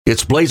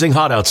It's blazing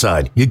hot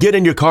outside. You get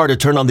in your car to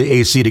turn on the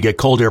AC to get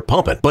cold air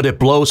pumping, but it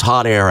blows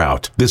hot air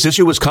out. This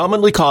issue is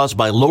commonly caused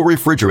by low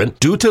refrigerant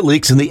due to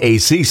leaks in the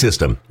AC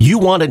system. You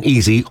want an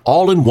easy,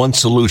 all-in-one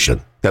solution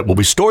that will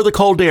restore the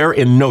cold air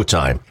in no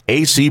time.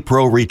 AC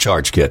Pro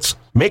Recharge Kits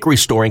make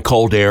restoring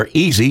cold air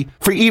easy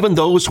for even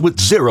those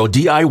with zero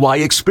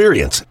DIY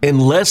experience in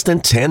less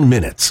than 10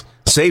 minutes.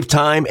 Save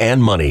time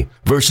and money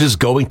versus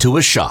going to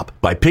a shop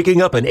by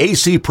picking up an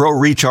AC Pro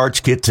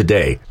Recharge Kit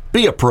today.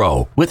 Be a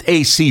pro with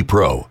AC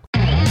Pro.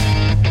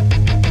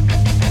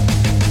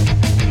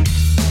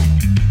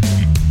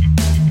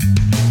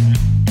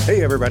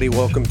 Hey everybody,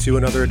 welcome to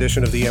another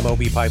edition of the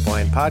MLB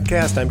Pipeline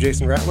Podcast. I'm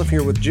Jason Ratliff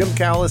here with Jim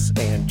Callis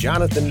and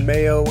Jonathan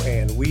Mayo,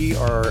 and we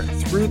are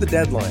through the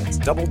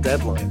deadlines, double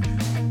deadline,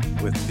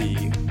 with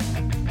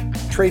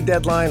the trade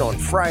deadline on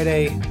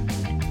Friday,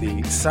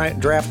 the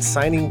draft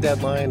signing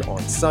deadline on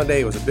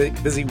Sunday. It was a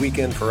big, busy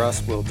weekend for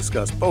us. We'll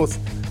discuss both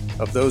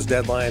of those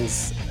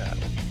deadlines,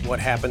 what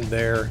happened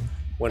there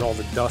when all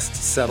the dust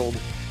settled,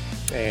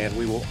 and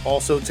we will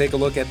also take a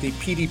look at the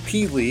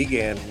PDP League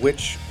and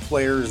which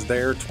players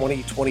there,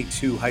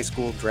 2022 high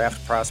school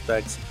draft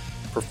prospects,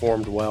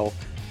 performed well,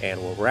 and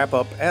we'll wrap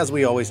up, as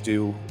we always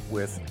do,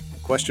 with a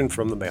question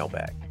from the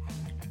mailbag.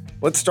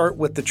 Let's start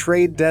with the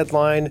trade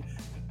deadline.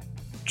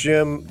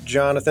 Jim,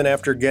 Jonathan,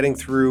 after getting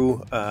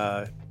through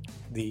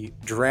the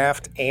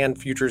draft and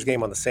futures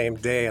game on the same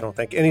day, I don't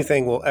think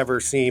anything will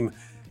ever seem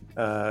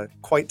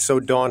quite so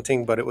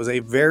daunting, but it was a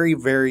very,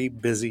 very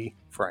busy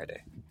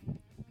Friday.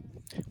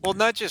 Well,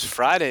 not just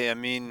Friday. I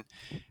mean,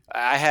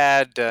 I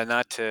had I'm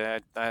not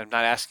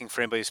asking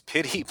for anybody's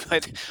pity,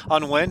 but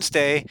on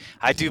Wednesday,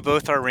 I do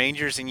both our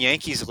Rangers and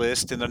Yankees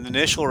list, and the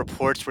initial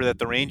reports were that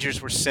the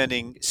Rangers were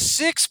sending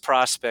 6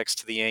 prospects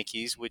to the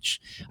Yankees,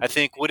 which I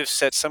think would have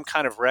set some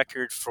kind of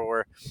record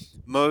for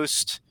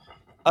most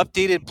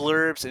updated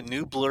blurbs and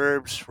new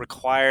blurbs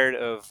required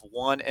of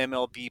one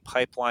MLB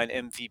Pipeline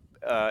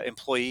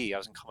employee. I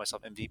was going to call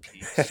myself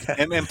MVP.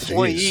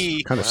 Employee.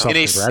 Jeez, kind of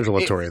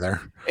self-congratulatory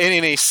there.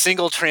 In a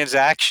single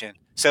transaction.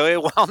 So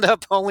it wound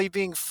up only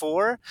being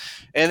 4.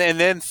 And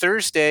then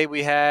Thursday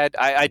we had,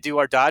 I do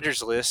our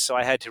Dodgers list, so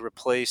I had to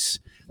replace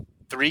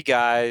 3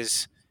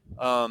 guys.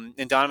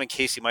 And Donovan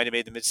Casey might have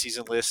made the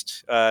midseason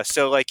list.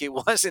 So like it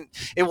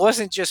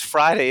wasn't just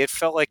Friday. It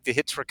felt like the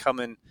hits were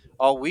coming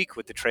all week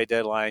with the trade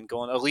deadline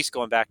at least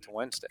going back to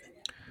Wednesday.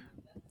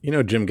 You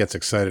know, Jim gets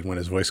excited when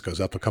his voice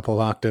goes up a couple of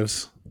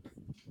octaves.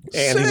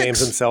 And 6. He names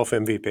himself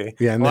MVP.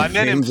 Yeah, well, I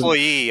meant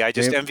employee.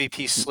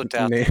 MVP slipped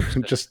out.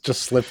 Just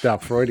slipped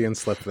out. Freudian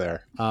slip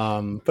there.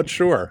 But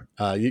sure,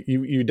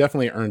 you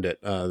definitely earned it.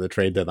 The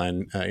trade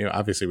deadline.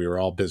 Obviously we were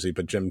all busy,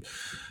 but Jim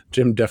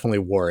definitely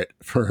wore it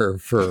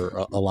for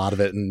a lot of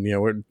it. And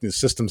we're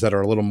systems that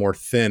are a little more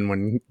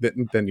thin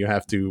then you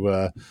have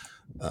to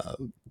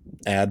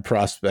add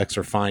prospects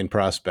or find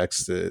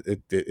prospects.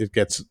 It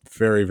gets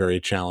very, very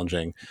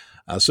challenging.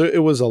 So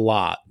it was a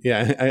lot.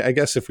 Yeah, I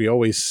guess if we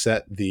always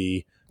set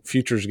the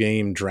futures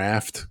game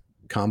draft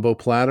combo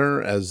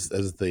platter as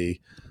the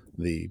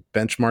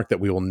benchmark that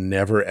we're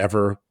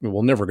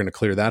never going to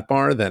clear that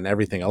bar, then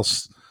everything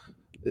else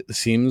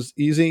seems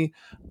easy.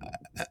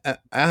 I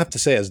have to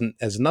say,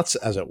 as nuts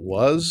as it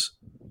was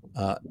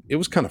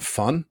kind of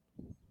fun.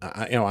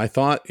 I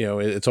thought,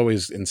 it's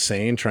always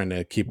insane trying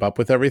to keep up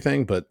with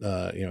everything, but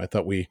I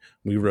thought we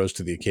rose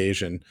to the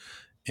occasion,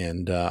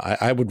 and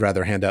I would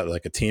rather hand out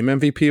like a team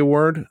MVP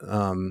award.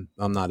 I'm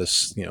not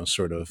as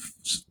sort of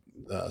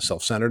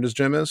self-centered as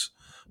Jim is,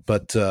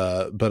 but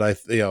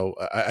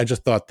I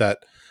just thought that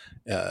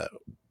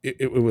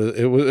it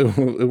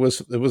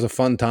was a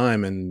fun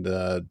time, and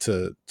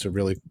to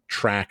really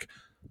track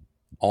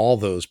all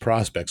those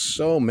prospects,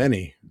 so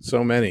many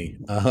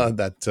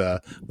that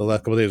the last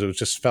couple of days, it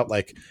just felt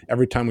like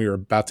every time we were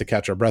about to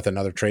catch our breath,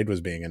 another trade was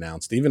being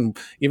announced. Even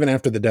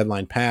after the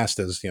deadline passed,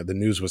 as the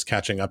news was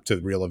catching up to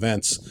the real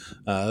events,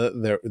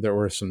 there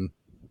were some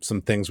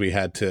things we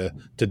had to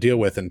deal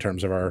with in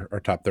terms of our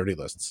top 30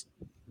 lists.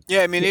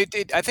 Yeah, I mean,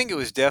 I think it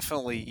was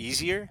definitely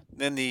easier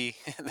than the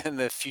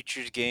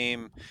futures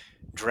game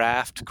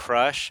draft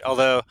crush.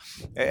 Although,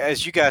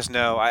 as you guys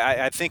know,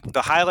 I think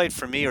the highlight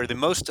for me, or the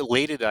most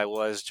elated I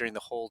was during the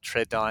whole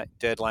trade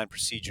deadline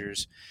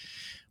procedures,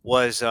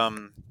 was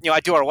I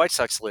do our White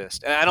Sox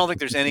list, and I don't think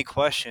there's any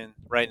question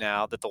right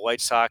now that the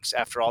White Sox,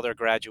 after all their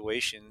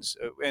graduations,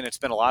 and it's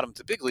been a lot of them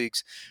to big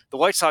leagues, the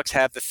White Sox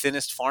have the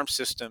thinnest farm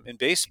system in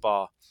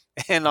baseball.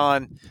 And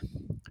on,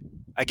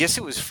 I guess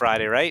it was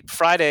Friday, right?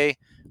 Friday,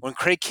 when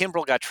Craig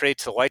Kimbrell got traded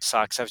to the White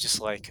Sox, I was just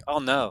like, oh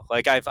no,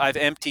 like I've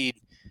emptied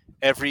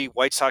every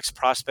White Sox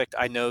prospect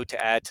I know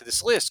to add to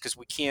this list, because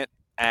we can't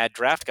add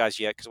draft guys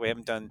yet because we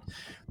haven't done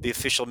the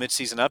official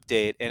midseason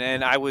update.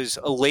 And I was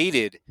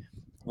elated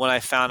when I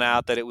found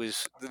out that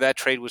that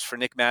trade was for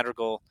Nick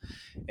Madrigal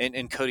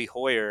and Cody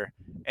Hoyer,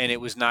 and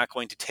it was not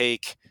going to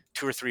take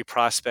 2 or 3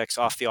 prospects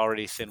off the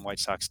already thin White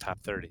Sox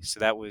top 30. So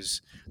that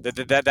was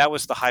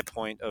the high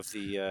point of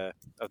the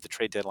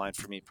trade deadline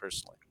for me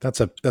personally. That's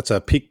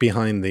a peek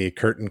behind the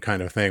curtain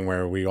kind of thing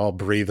where we all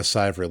breathe a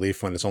sigh of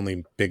relief when it's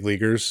only big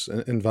leaguers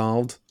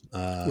involved.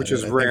 which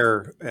is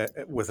rare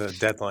with a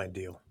deadline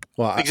deal.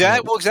 Well,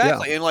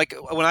 exactly. Yeah. And like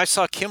when I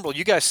saw Kimbrel,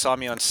 you guys saw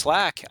me on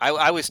Slack.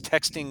 I was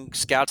texting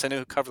scouts I know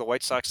who cover the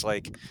White Sox,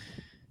 like,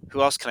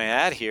 who else can I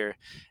add here?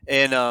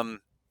 And I'm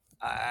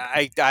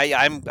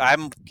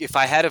if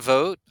I had a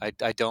vote,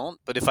 I don't,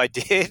 but if I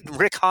did,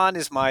 Rick Hahn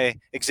is my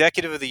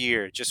executive of the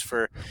year just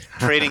for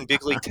trading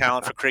big league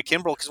talent for Craig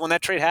Kimbrel. Because when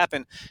that trade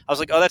happened, I was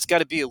like, oh, that's got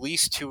to be at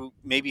least 2,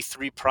 maybe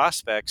 3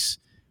 prospects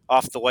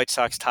off the White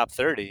Sox top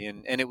 30,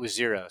 and it was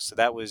 0. So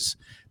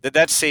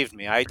that saved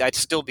me. I'd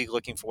still be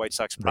looking for White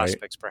Sox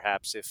prospects,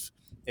 perhaps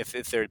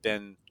if there had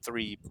been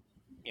 3,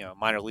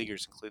 minor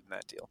leaguers included in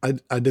that deal.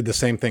 I did the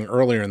same thing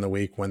earlier in the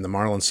week when the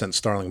Marlins sent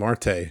Starling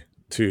Marte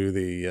to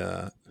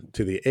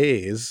the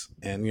A's,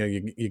 and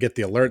you get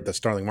the alert that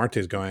Starling Marte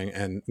is going,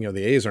 and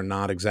the A's are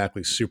not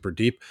exactly super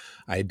deep.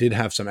 I did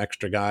have some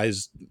extra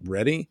guys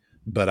ready,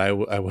 but I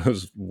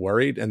was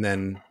worried, and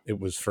then it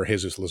was for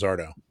Jesus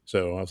Luzardo.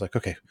 So I was like,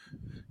 okay,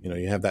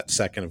 you have that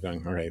second of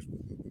going, all right,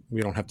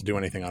 we don't have to do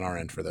anything on our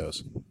end for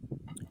those.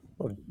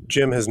 Well,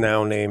 Jim has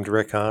now named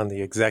Rick Hahn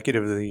the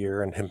executive of the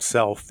year and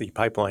himself the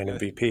pipeline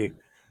MVP.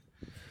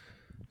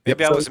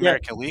 Maybe I was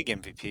American League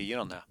MVP. You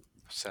don't know.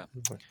 So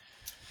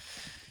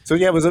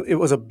yeah, it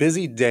was a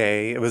busy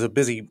day. It was a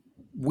busy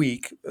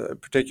week,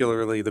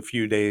 particularly the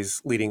few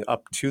days leading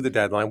up to the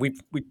deadline. We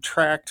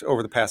tracked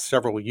over the past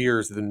several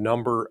years the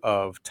number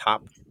of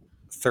top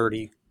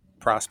 30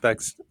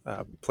 prospects,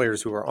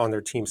 players who are on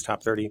their team's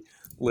top 30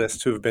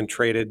 list who have been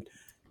traded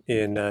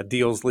in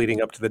deals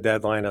leading up to the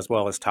deadline, as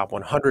well as top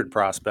 100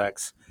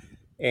 prospects.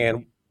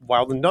 And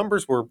while the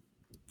numbers were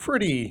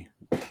pretty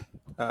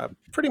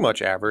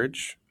much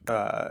average,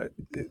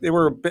 they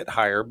were a bit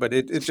higher, but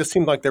it just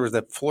seemed like there was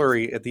that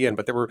flurry at the end.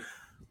 But there were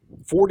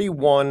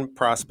 41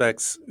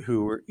 prospects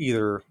who were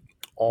either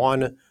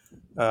on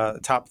the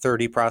top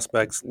 30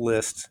 prospects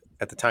list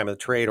at the time of the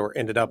trade or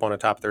ended up on a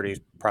top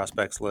 30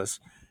 prospects list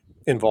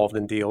involved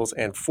in deals,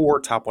 and 4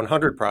 top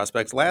 100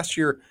 prospects. Last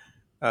year,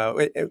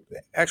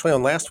 actually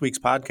on last week's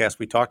podcast,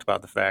 we talked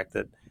about the fact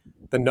that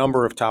the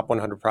number of top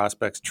 100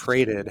 prospects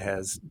traded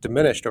has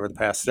diminished over the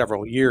past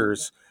several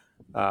years.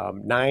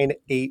 9,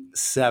 8,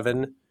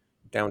 7,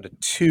 down to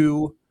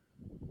 2,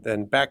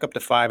 then back up to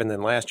 5, and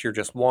then last year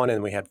just 1,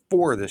 and we had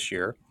 4 this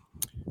year.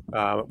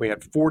 We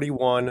had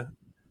 41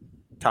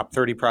 top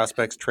 30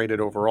 prospects traded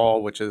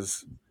overall, which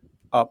is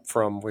up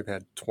from, we've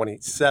had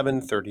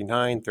 27,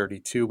 39,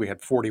 32. We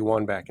had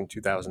 41 back in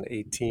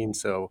 2018,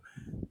 so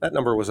that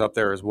number was up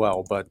there as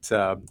well. But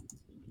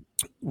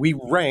we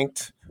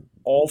ranked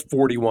all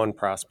 41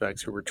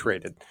 prospects who were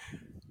traded.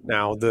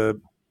 Now,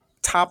 the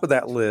top of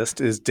that list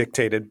is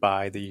dictated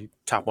by the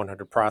top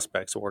 100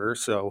 prospects order.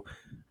 So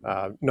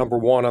number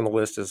 1 on the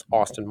list is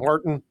Austin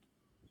Martin,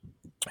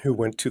 who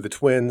went to the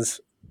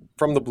Twins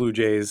from the Blue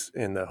Jays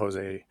in the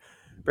Jose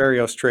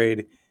Berrios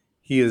trade.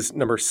 He is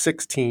number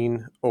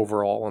 16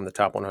 overall on the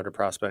top 100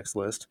 prospects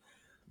list.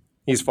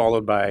 He's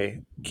followed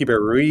by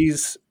Keibert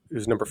Ruiz,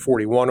 who's number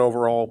 41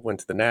 overall, went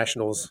to the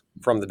Nationals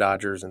from the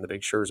Dodgers in the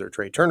big Scherzer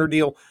Trey Turner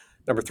deal.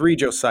 Number 3,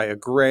 Josiah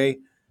Gray,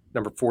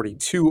 number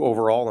 42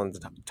 overall on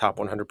the top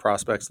 100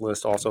 prospects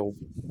list, also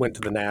went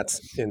to the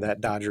Nats in that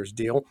Dodgers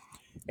deal.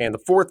 And the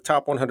 4th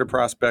top 100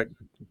 prospect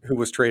who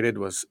was traded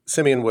was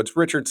Simeon Woods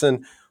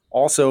Richardson,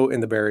 also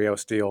in the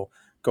Berrios deal,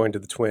 going to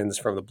the Twins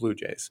from the Blue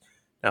Jays.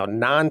 Now,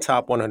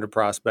 non-top 100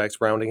 prospects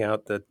rounding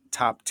out the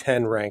top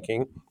 10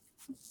 ranking.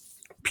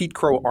 Pete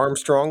Crow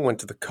Armstrong went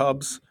to the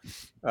Cubs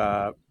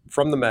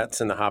from the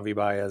Mets in the Javi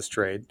Baez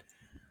trade.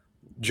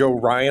 Joe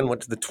Ryan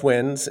went to the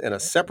Twins in a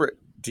separate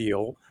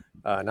deal,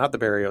 not the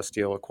Berrios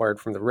deal, acquired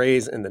from the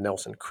Rays in the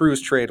Nelson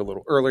Cruz trade a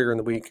little earlier in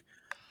the week.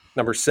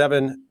 Number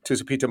 7,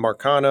 Tucupita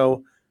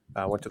Marcano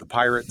went to the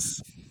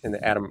Pirates in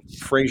the Adam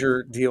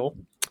Frazier deal.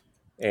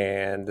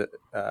 And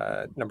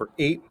number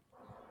 8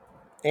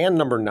 and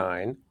number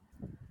 9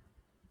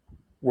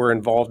 were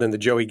involved in the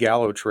Joey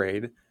Gallo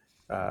trade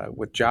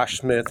with Josh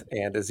Smith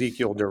and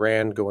Ezekiel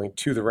Duran going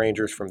to the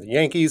Rangers from the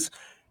Yankees.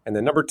 And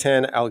then number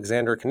 10,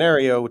 Alexander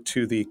Canario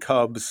to the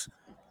Cubs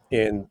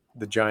in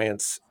the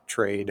Giants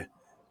trade,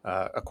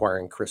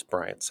 acquiring Chris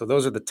Bryant. So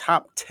those are the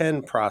top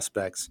 10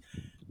 prospects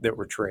that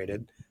were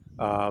traded.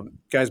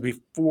 Guys,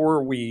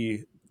 before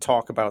we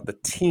talk about the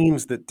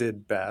teams that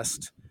did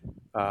best,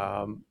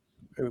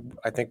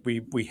 I think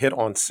we hit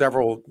on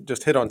several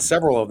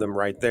of them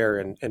right there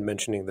in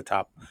mentioning the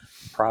top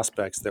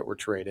prospects that were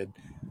traded.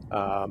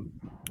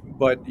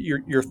 But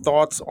your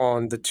thoughts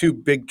on the 2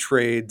 big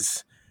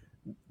trades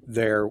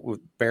there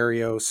with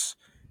Berrios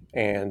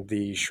and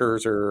the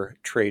Scherzer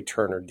Trey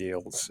Turner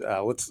deals.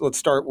 Let's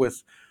start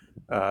with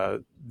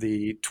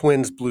the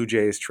Twins Blue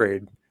Jays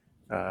trade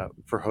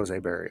for Jose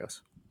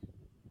Berrios.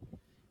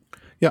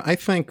 Yeah, I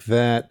think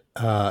that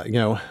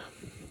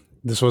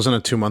this wasn't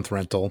a 2-month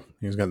rental.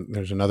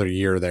 There's another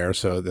year there,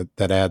 so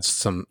that adds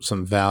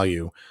some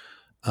value.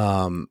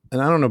 And I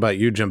don't know about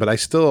you, Jim, but I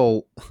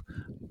still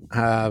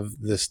have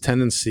this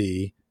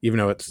tendency, even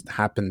though it's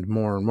happened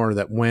more and more,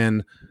 that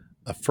when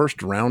a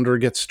first rounder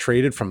gets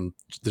traded from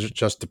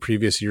just the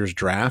previous year's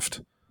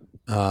draft,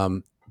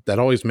 that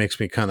always makes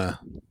me kind of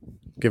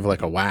give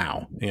like a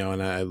wow,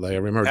 and I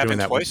remember doing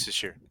that twice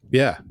this year.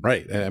 Yeah,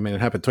 right. I mean,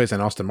 it happened twice,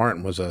 and Austin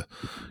Martin was the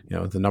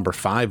number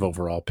 5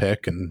 overall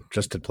pick, and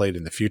just had played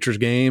in the futures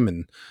game,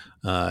 and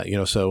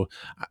so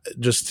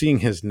just seeing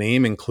his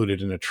name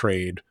included in a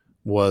trade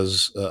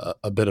was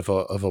a bit of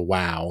a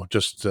wow,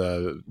 just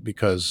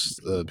because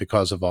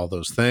of all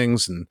those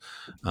things, and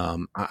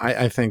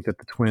I think that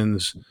the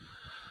Twins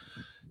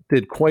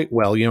did quite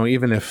well.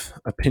 Even if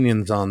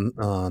opinions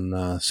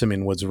on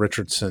Simeon Woods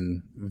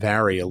Richardson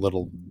vary a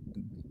little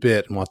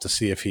bit, and want to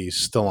see if he's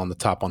still on the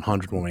top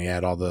 100 when we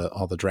add all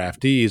the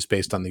draftees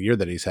based on the year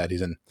that he's had.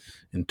 He's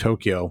in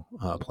Tokyo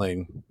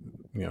playing,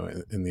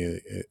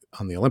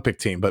 on the Olympic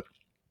team, but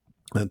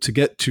to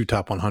get 2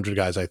 top 100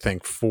 guys, I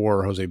think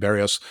for Jose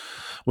Berrios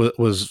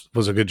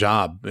was a good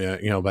job,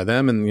 by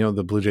them. And,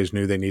 the Blue Jays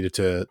knew they needed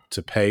to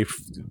pay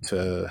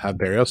to have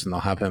Berrios, and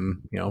they'll have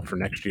him, for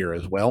next year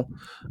as well.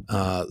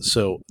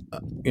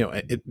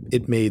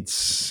 It made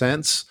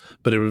sense,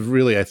 but it was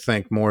really, I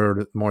think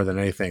more than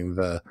anything,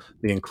 the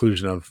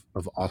inclusion of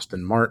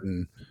Austin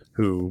Martin,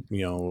 who,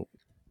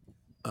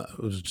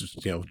 was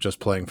just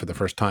playing for the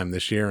first time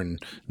this year,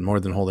 and more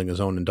than holding his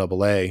own in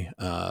Double-A.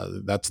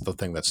 That's the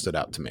thing that stood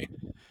out to me.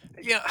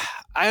 Yeah,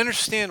 I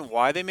understand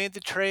why they made the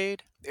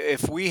trade.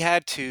 If we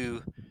had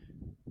to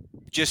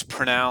just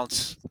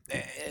pronounce,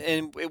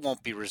 and it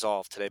won't be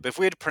resolved today, but if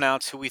we had to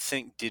pronounce who we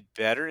think did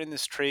better in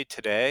this trade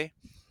today,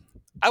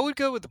 I would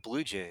go with the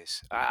Blue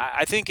Jays.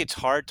 I think it's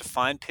hard to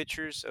find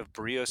pitchers of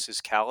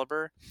Berrios'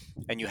 caliber,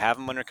 and you have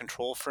him under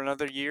control for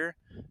another year.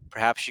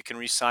 Perhaps you can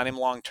re-sign him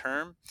long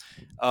term.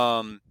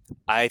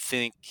 I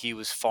think he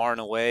was far and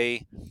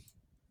away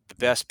the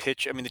best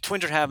pitcher. I mean, the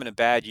Twins are having a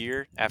bad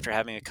year after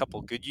having a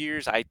couple good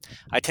years. I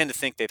tend to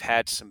think they've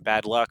had some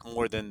bad luck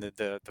more than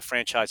the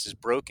franchise is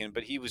broken,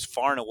 but he was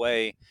far and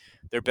away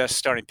their best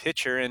starting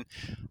pitcher. And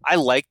I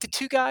like the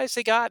 2 guys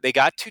they got. They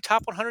got 2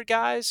 top 100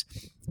 guys,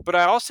 but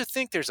I also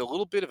think there's a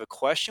little bit of a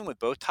question with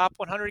both top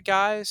 100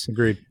 guys.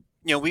 Agreed.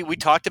 We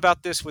talked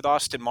about this with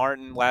Austin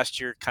Martin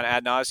last year, kind of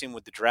ad nauseum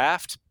with the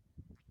draft,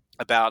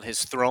 about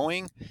his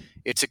throwing.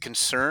 It's a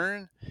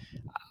concern.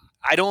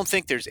 I don't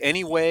think there's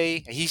any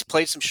way. He's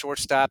played some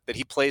shortstop, that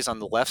he plays on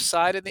the left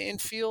side of the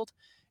infield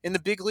in the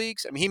big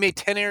leagues. I mean, he made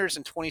 10 errors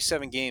in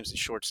 27 games at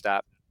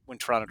shortstop when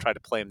Toronto tried to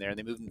play him there, and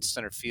they moved him to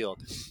center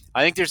field.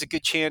 I think there's a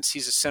good chance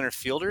he's a center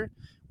fielder,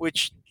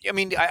 which, I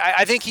mean,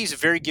 I think he's a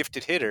very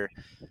gifted hitter,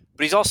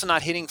 but he's also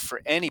not hitting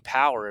for any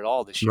power at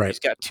all this year. Right. He's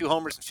got 2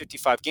 homers in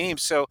 55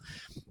 games. So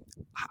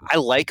I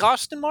like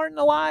Austin Martin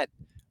a lot,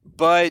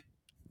 but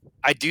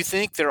I do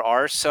think there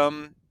are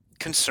some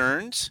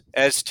concerns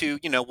as to,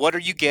 what are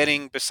you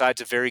getting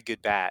besides a very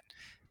good bat,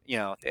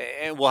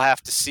 and we'll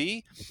have to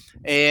see.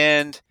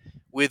 And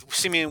with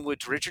Simeon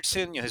Woods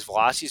Richardson, his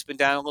velocity's been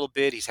down a little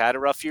bit. He's had a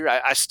rough year.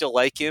 I still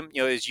like him.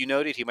 As you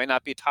noted, he might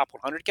not be a top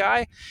 100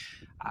 guy.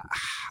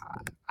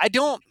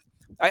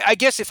 I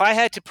guess if I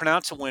had to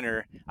pronounce a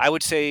winner, I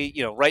would say,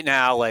 right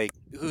now, like,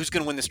 who's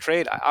going to win this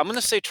trade? I'm going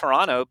to say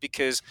Toronto,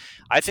 because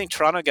I think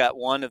Toronto got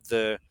one of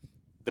the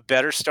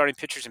better starting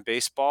pitchers in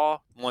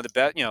baseball, one of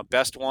the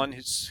best one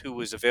who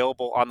was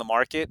available on the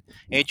market,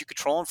 and you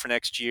control him for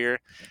next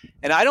year.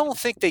 And I don't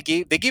think they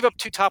gave up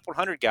 2 top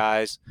 100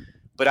 guys,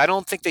 but I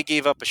don't think they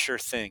gave up a sure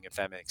thing, if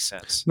that makes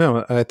sense.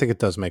 No, I think it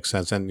does make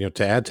sense. And,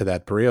 to add to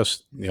that,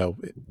 Berrios,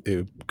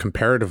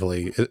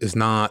 comparatively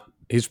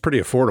he's pretty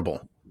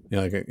affordable.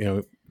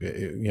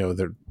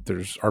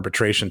 There's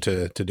arbitration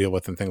to deal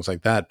with and things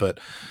like that, but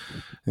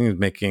I think he's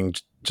making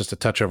just a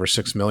touch over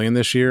 $6 million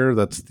this year.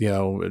 That's,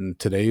 in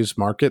today's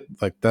market,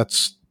 like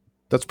that's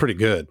pretty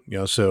good,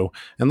 so,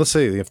 and let's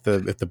say if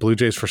the Blue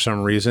Jays for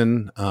some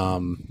reason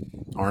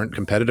aren't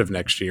competitive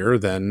next year,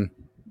 then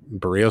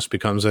Berrios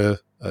becomes a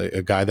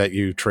guy that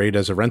you trade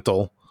as a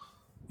rental,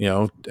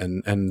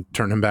 and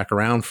turn him back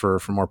around for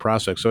more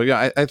prospects. So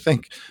yeah, I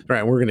think,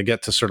 right, we're going to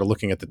get to sort of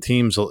looking at the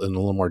teams in a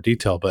little more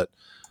detail, but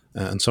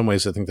in some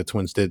ways, I think the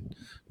Twins did.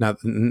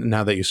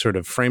 Now that you sort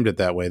of framed it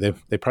that way,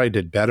 they probably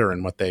did better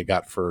in what they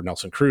got for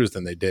Nelson Cruz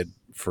than they did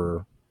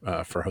for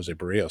Jose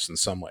Berrios in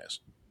some ways.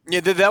 Yeah,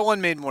 that one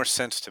made more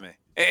sense to me.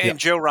 And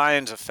Joe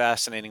Ryan's a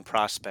fascinating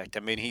prospect. I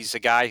mean, he's a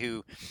guy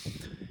who,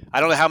 I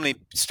don't know how many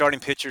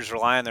starting pitchers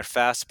rely on their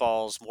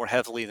fastballs more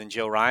heavily than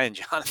Joe Ryan,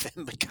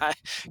 Jonathan, but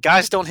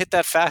guys don't hit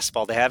that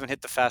fastball. They haven't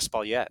hit the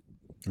fastball yet.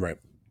 Right.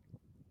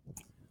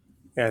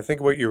 Yeah, I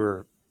think what you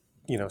were,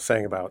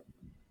 saying about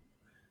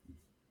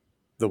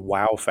the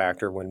wow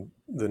factor when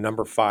the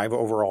number 5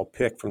 overall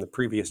pick from the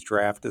previous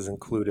draft is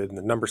included, and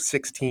the number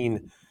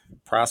 16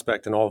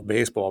 prospect in all of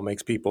baseball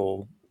makes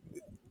people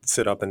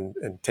sit up and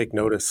take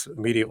notice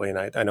immediately.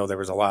 And I know there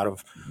was a lot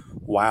of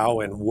wow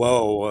and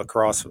whoa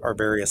across our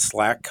various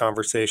Slack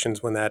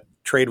conversations when that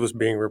trade was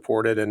being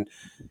reported. And,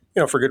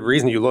 for good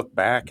reason, you look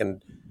back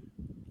and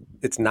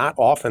it's not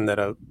often that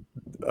a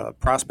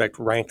prospect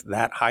ranked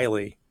that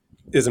highly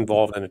is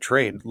involved in a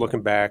trade.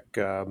 Looking back,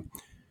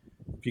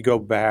 if you go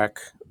back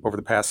over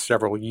the past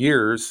several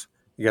years,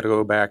 you got to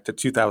go back to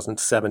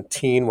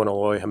 2017 when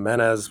Eloy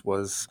Jimenez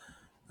was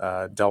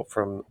dealt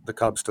from the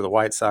Cubs to the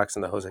White Sox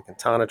in the Jose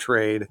Quintana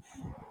trade.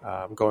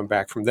 Going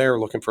back from there,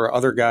 looking for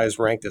other guys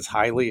ranked as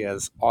highly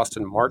as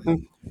Austin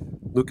Martin,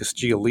 Lucas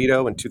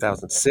Giolito in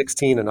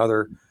 2016,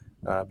 another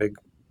big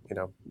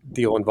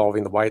deal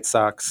involving the White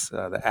Sox,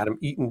 the Adam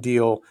Eaton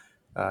deal.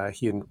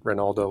 He and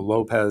Reynaldo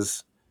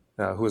Lopez,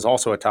 who was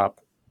also a top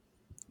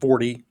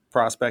 40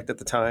 prospect at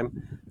the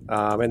time.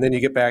 And then you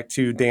get back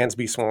to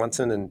Dansby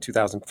Swanson in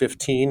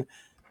 2015,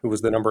 who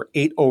was the number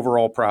 8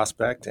 overall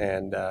prospect.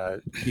 And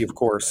he, of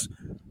course,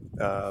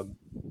 there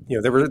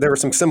were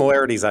some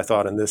similarities, I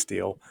thought, in this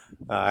deal.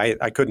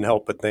 I couldn't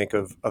help but think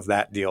of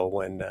that deal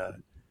when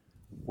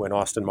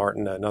Austin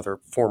Martin, another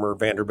former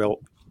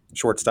Vanderbilt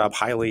shortstop,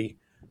 highly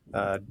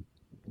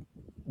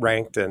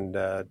ranked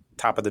and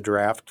top of the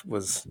draft,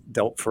 was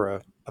dealt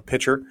for a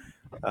pitcher.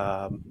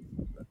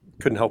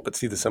 Couldn't help but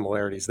see the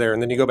similarities there.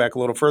 And then you go back a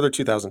little further,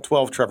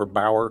 2012, Trevor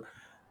Bauer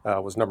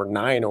was number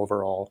 9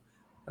 overall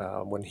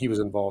when he was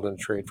involved in a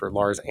trade for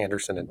Lars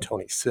Anderson and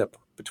Tony Sipp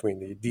between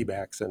the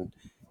D-backs and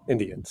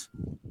Indians.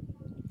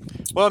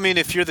 Well, I mean,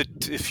 if you're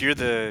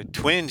the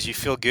Twins, you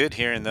feel good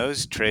hearing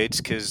those trades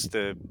because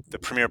the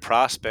premier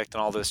prospect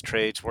in all those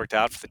trades worked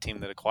out for the team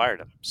that acquired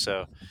him.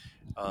 So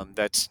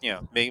that's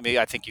maybe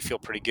I think you feel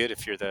pretty good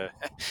if you're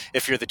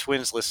the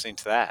Twins listening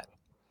to that.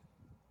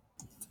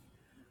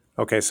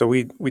 Okay, so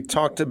we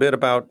talked a bit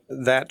about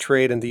that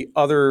trade, and the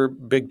other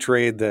big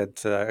trade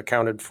that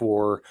accounted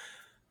for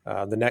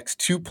the next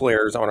 2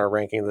 players on our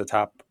ranking of the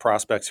top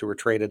prospects who were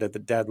traded at the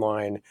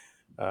deadline.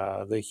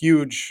 The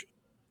huge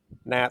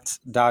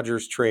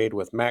Nats-Dodgers trade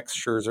with Max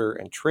Scherzer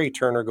and Trey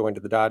Turner going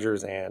to the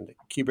Dodgers, and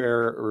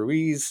Keibert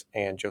Ruiz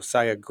and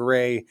Josiah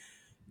Gray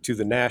to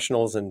the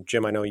Nationals. And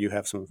Jim, I know you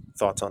have some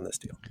thoughts on this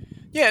deal.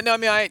 Yeah, no, I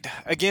mean, I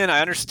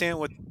understand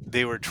what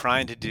they were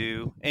trying to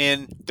do,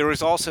 and there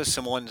was also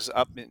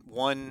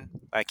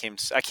I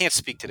can't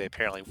speak today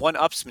apparently, one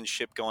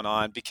upsmanship going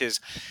on, because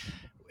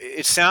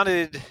it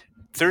sounded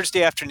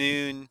Thursday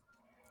afternoon,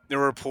 there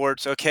were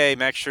reports, okay,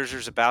 Max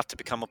Scherzer's about to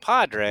become a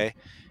Padre.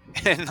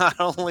 And not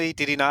only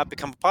did he not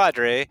become a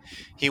Padre,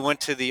 he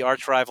went to the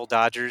arch rival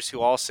Dodgers, who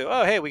also,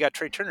 oh, hey, we got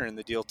Trey Turner in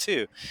the deal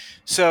too.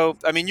 So,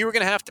 I mean, you were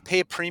going to have to pay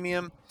a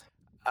premium.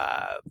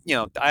 I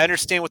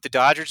understand what the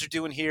Dodgers are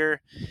doing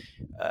here.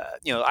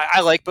 I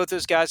like both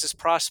those guys as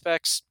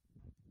prospects.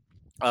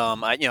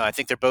 I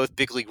think they're both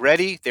big league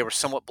ready. They were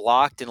somewhat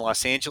blocked in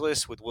Los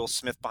Angeles with Will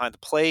Smith behind the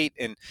plate,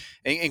 and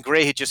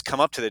Gray had just come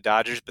up to the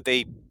Dodgers, but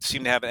they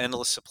seem to have an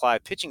endless supply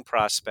of pitching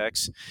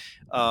prospects.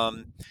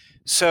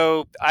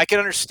 So I can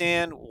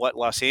understand what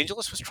Los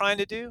Angeles was trying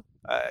to do.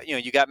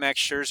 You got Max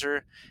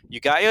Scherzer.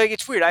 You got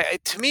it's weird.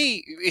 To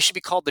me, it should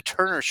be called the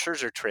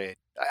Turner-Scherzer trade.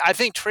 I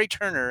think Trey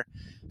Turner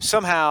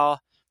somehow.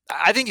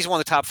 I think he's one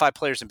of the top 5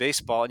 players in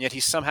baseball, and yet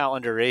he's somehow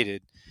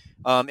underrated.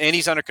 And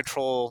he's under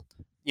control,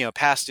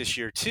 past this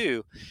year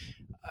too.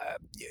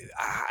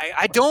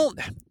 I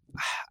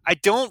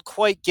don't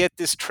quite get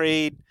this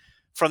trade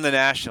from the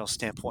National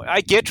standpoint.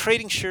 I get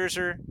trading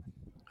Scherzer,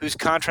 whose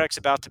contract's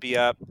about to be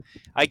up.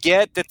 I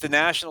get that the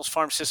Nationals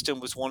farm system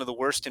was one of the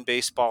worst in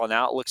baseball, and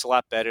now it looks a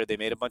lot better. They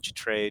made a bunch of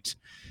trades.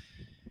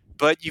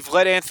 But you've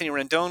let Anthony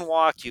Rendon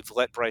walk. You've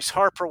let Bryce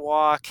Harper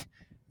walk.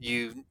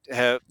 You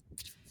have,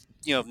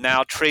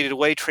 now traded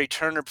away Trey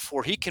Turner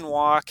before he can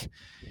walk.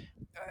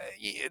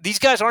 These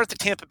guys aren't the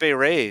Tampa Bay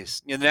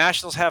Rays. The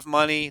Nationals have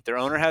money. Their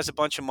owner has a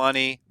bunch of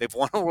money. They've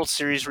won a World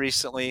Series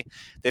recently.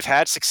 They've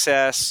had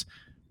success.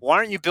 Why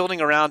aren't you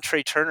building around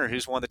Trey Turner,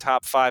 who's one of the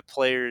top 5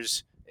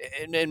 players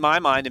in my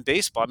mind in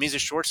baseball? I mean, he's a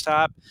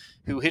shortstop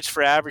who hits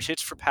for average,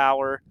 hits for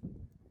power.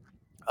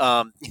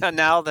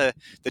 Now the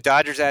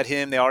Dodgers add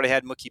him. They already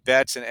had Mookie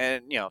Betts and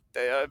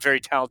a very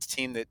talented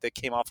team that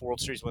came off a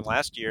World Series win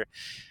last year.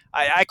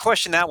 I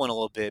question that one a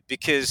little bit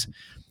because,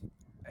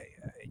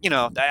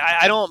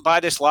 I don't buy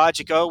this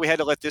logic. Oh, we had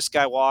to let this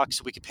guy walk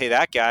so we could pay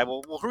that guy.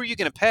 Well, who are you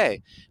going to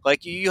pay?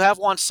 Like, you have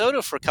Juan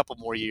Soto for a couple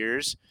more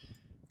years.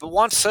 But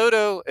Juan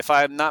Soto, if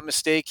I'm not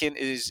mistaken,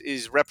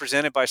 is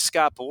represented by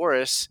Scott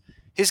Boras.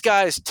 His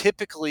guys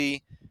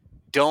typically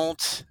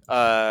don't,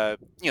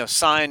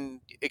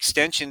 sign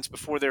extensions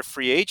before they're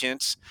free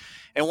agents.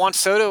 And Juan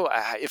Soto,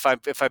 if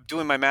I'm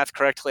doing my math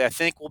correctly, I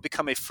think will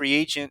become a free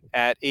agent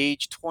at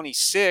age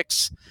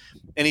 26,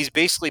 and he's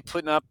basically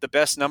putting up the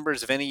best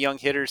numbers of any young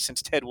hitter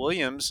since Ted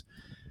Williams.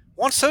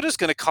 Juan Soto's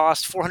going to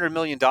cost $400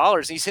 million,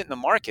 and he's hitting the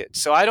market.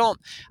 So I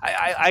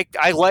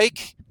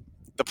like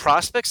the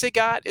prospects they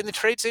got in the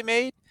trades they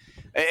made.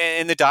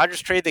 In the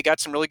Dodgers trade, they got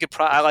some really good.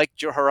 I like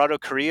Gerardo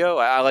Carrillo.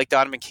 I like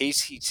Donovan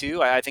Casey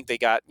too. I think they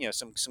got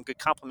some good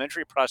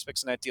complementary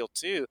prospects in that deal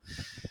too.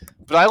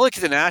 But I look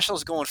at the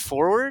Nationals going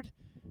forward.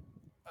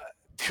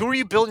 Who are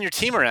you building your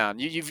team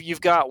around?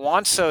 You've got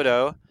Juan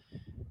Soto.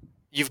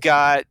 You've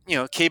got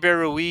Keibert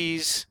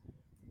Ruiz.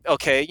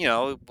 Okay,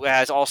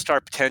 has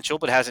all-star potential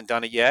but hasn't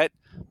done it yet.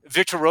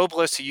 Victor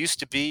Robles, who used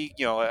to be,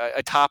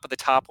 a top of the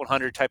top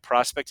 100 type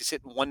prospect, is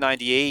hitting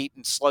 198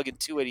 and slugging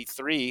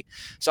 283.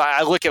 So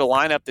I look at a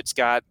lineup that's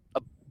got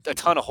a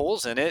ton of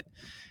holes in it,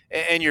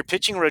 and your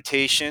pitching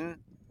rotation,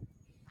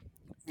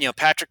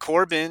 Patrick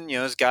Corbin,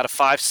 has got a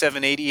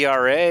 5.78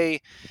 ERA.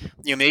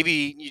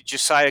 Maybe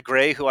Josiah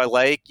Gray, who I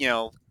like,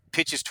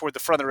 pitches toward the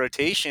front of the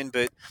rotation,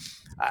 but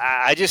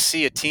I just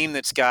see a team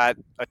that's got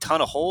a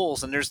ton of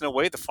holes, and there's no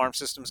way the farm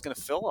system is going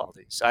to fill all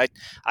these.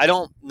 I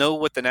don't know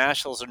what the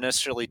Nationals are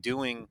necessarily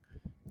doing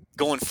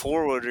going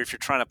forward, or if you're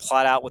trying to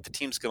plot out what the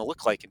team's going to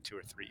look like in 2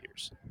 or 3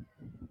 years.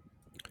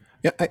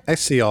 Yeah, I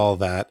see all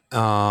that.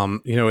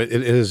 It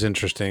is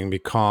interesting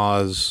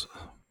because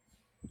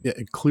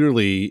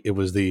clearly it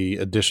was the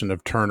addition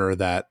of Turner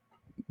that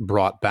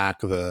brought back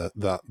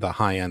the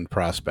high end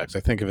prospects. I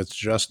think if it's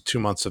just 2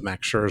 months of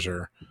Max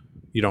Scherzer,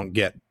 you don't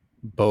get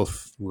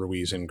both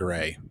Ruiz and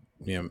Gray.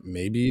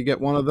 Maybe you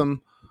get one of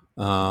them.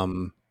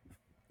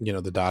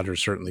 The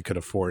Dodgers certainly could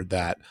afford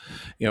that.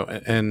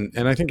 And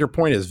I think your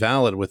point is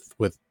valid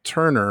with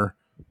Turner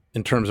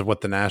in terms of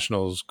what the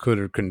Nationals could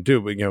or couldn't do.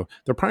 But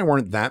there probably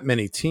weren't that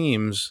many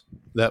teams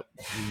that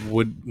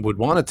would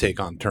want to take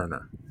on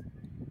Turner.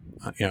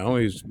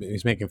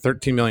 He's making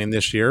 $13 million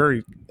this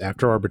year.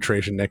 After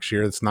arbitration next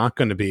year, it's not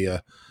going to be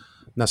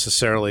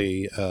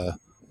necessarily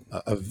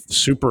a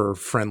super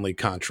friendly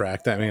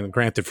contract. I mean,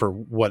 granted, for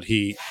what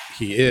he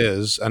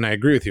is, and I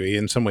agree with you.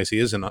 In some ways, he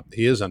is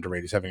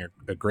underrated. He's having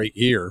a great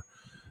year,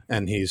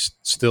 and he's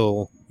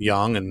still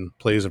young and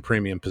plays a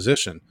premium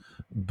position.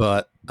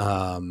 But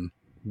I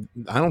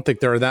don't think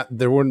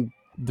there wouldn't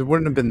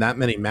have been that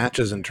many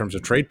matches in terms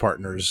of trade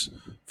partners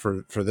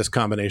for this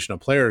combination of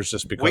players,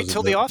 just because wait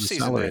till the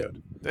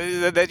offseason.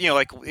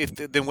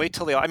 Then wait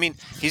till I mean,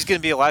 he's going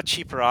to be a lot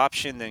cheaper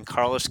option than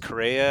Carlos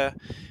Correa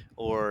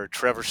or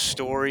Trevor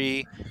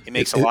Story. He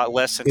makes a lot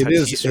less than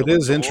Tatis. It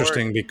is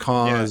interesting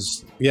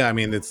because I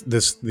mean,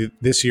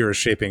 this year is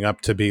shaping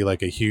up to be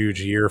like a huge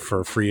year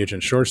for free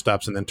agent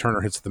shortstops, and then Turner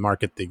hits the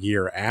market the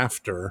year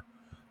after.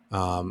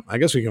 I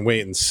guess we can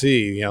wait and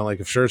see. Like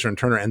if Scherzer and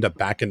Turner end up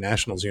back in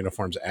Nationals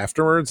uniforms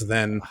afterwards,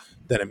 then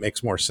it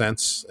makes more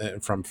sense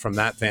from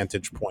that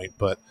vantage point.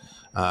 But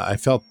I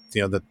felt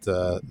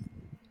that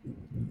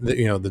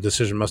the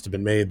decision must have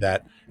been made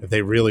that if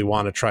they really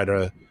want to try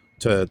to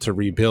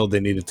rebuild, they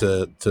needed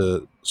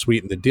to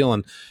sweeten the deal,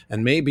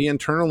 and maybe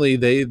internally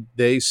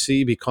they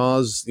see,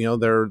 because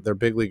their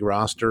big league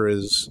roster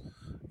is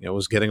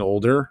was getting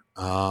older,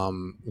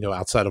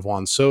 outside of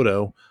Juan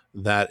Soto,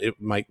 that it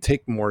might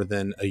take more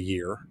than a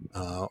year,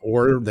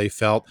 or they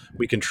felt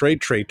we can trade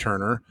Trey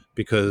Turner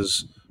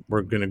because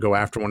we're going to go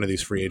after one of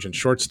these free agent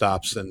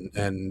shortstops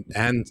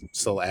and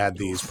still add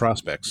these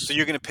prospects. So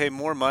you're going to pay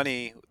more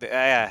money.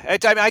 I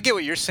mean, I get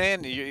what you're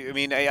saying.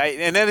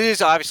 And that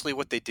is obviously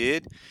what they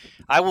did.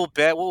 I will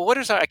bet. Well, what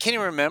is I can't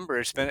even remember.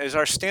 Is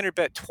our standard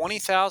bet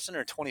 20,000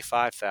 or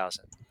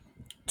 25,000?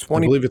 I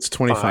believe it's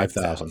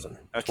 25,000.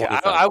 Okay,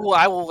 I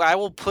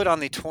will put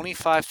on the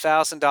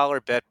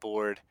 $25,000 bet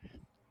board.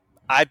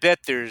 I bet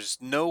there's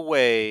no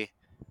way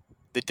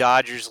the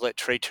Dodgers let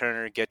Trey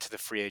Turner get to the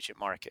free agent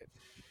market.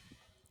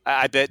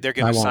 I bet they're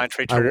going to sign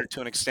Trey Turner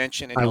to an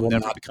extension, and he'll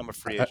never become a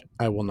free agent.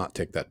 I will not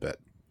take that bet.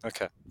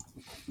 Okay.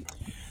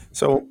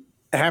 So,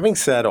 having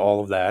said all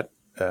of that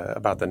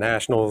about the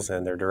Nationals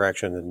and their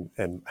direction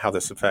and how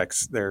this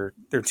affects their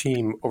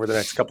team over the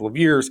next couple of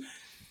years,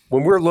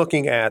 when we're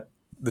looking at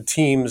the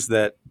teams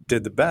that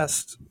did the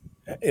best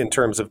in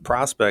terms of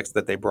prospects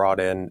that they brought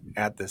in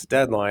at this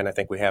deadline, I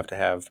think we have to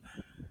have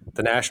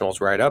the Nationals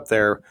right up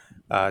there.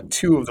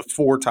 2 of the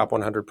 4 top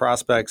 100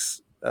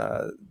 prospects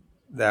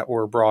that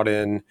were brought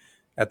in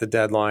at the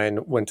deadline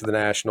went to the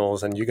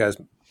Nationals, and you guys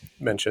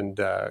mentioned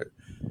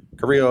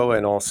Carrillo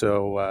and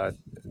also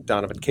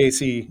Donovan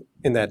Casey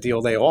in that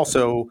deal. They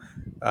also,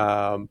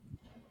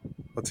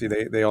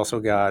 they also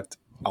got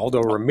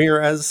Aldo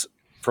Ramirez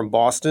from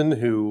Boston,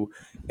 who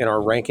in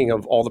our ranking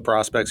of all the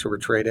prospects who were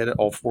traded,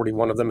 all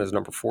 41 of them, is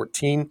number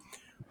 14.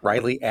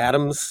 Riley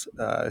Adams,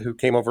 who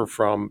came over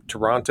from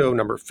Toronto,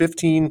 number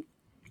 15.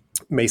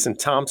 Mason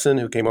Thompson,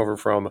 who came over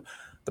from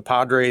the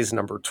Padres,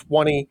 number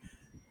 20.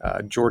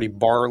 Jordy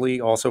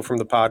Barley, also from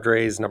the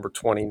Padres, number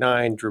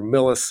 29. Drew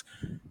Millis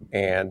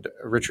and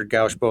Richard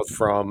Gauch, both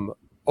from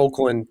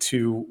Oakland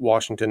to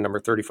Washington, number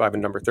 35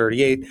 and number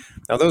 38.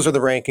 Now, those are the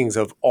rankings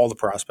of all the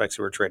prospects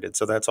who were traded,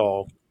 so that's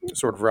all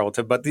sort of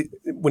relative. But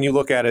when you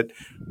look at it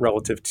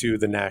relative to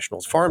the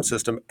Nationals farm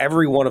system,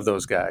 every one of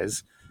those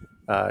guys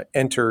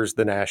enters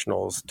the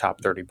Nationals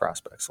top 30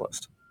 prospects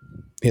list.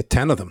 Yeah,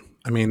 10 of them.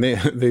 I mean,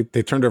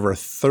 they turned over a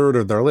third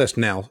of their list.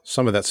 Now,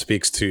 some of that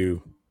speaks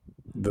to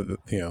the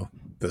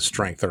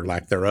strength or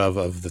lack thereof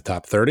of the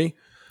top 30.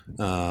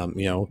 A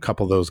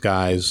couple of those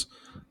guys,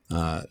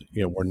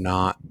 were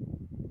not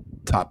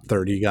top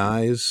 30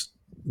 guys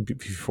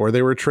before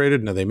they were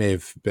traded. No, they may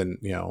have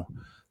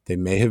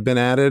been,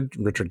 added.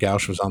 Richard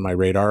Gauch was on my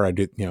radar. I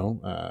did,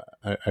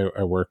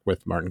 I work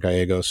with Martin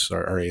Gallegos,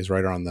 our A's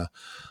writer on the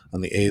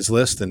A's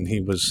list, and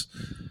he was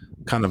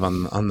kind of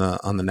on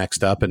the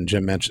next up. And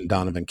Jim mentioned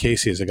Donovan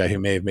Casey as a guy who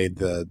may have made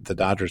the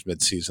Dodgers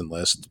midseason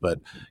list. But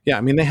yeah,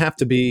 I mean, they have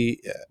to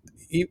be,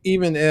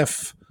 even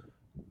if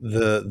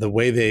the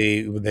way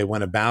they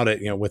went about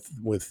it,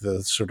 with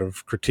the sort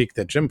of critique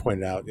that Jim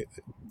pointed out,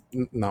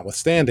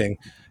 notwithstanding,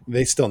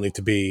 they still need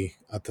to be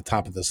at the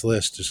top of this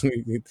list. Just,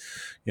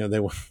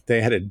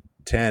 they added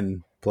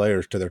 10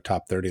 players to their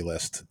top 30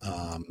 list,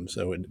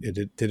 so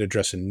it did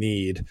address a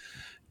need.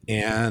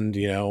 And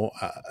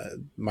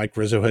Mike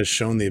Rizzo has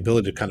shown the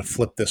ability to kind of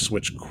flip this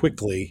switch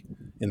quickly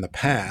in the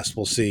past.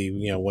 We'll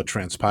see what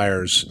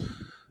transpires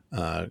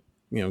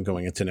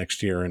going into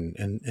next year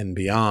and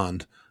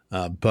beyond.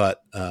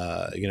 But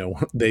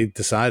they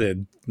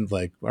decided,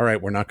 like, all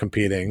right, we're not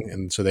competing,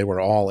 and so they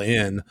were all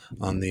in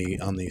on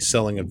the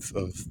selling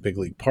of big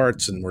league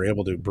parts, and were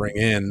able to bring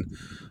in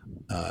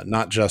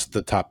not just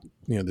the top,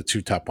 the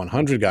two top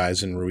 100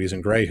 guys in Ruiz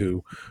and Gray,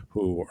 who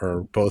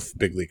are both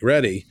big league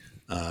ready,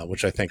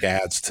 which I think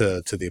adds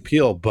to the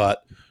appeal,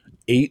 but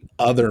 8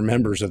 other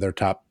members of their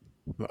top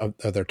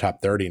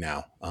 30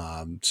 now.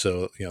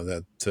 So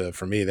that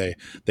for me,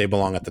 they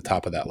belong at the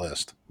top of that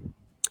list.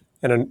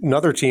 And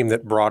another team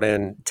that brought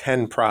in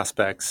 10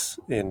 prospects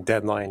in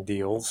deadline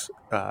deals,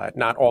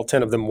 not all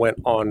 10 of them went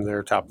on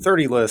their top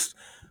 30 list,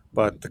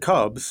 but the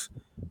Cubs,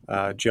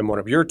 Jim, one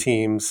of your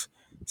teams,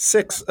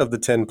 6 of the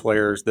 10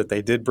 players that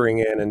they did bring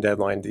in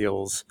deadline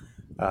deals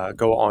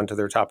go on to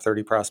their top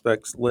 30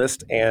 prospects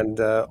list, and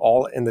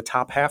all in the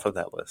top half of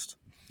that list.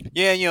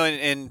 Yeah,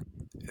 and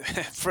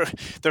for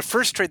their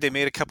first trade they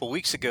made a couple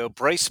weeks ago,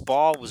 Bryce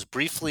Ball was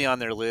briefly on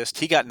their list.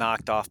 He got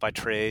knocked off by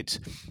trades.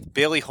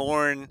 Bailey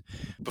Horn,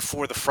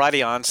 before the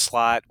Friday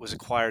onslaught, was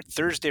acquired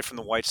Thursday from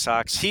the White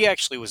Sox. He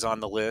actually was on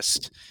the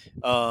list,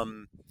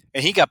 and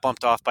he got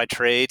bumped off by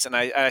trades. And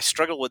I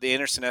struggled with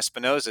Anderson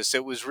Espinoza. So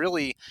it was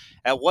really,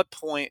 at one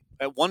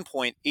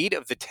point, 8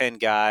 of the 10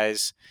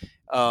 guys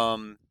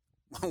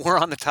were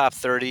on the top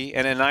 30,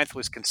 and a 9th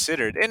was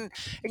considered. And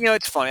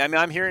it's funny. I mean,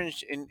 I'm here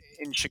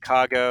in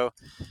Chicago.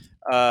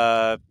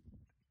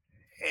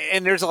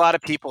 And there's a lot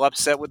of people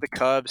upset with the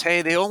Cubs.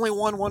 Hey, they only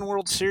won 1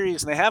 World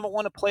Series, and they haven't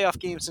won a playoff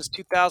game since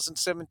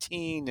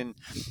 2017, and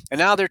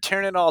now they're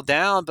tearing it all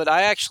down. But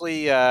I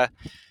actually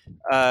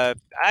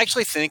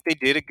think they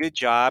did a good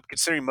job,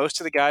 considering most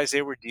of the guys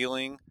they were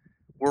dealing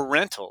were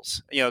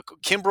rentals.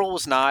 Kimbrel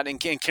was not, and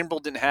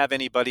Kimbrel didn't have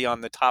anybody on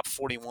the top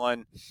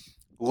 41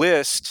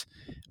 list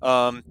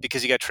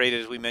because he got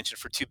traded, as we mentioned,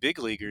 for 2 big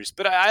leaguers.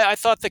 But I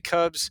thought the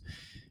Cubs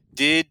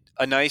did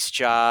a nice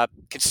job,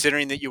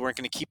 considering that you weren't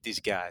going to keep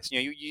these guys.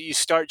 You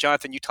start,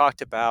 Jonathan, you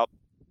talked about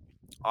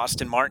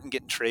Austin Martin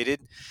getting traded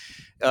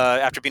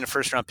after being a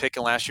first-round pick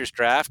in last year's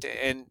draft,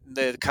 and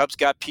the Cubs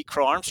got Pete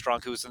Crow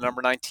Armstrong, who was the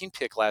number 19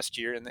 pick last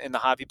year in the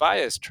Javi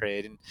Baez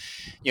trade. And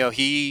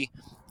he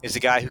is a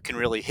guy who can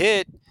really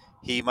hit.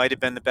 He might have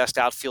been the best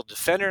outfield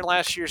defender in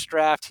last year's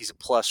draft. He's a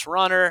plus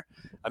runner.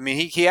 I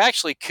mean, he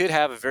actually could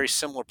have a very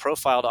similar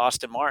profile to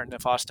Austin Martin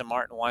if Austin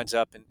Martin winds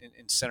up in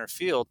center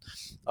field.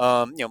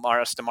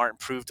 Austin Martin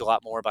proved a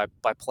lot more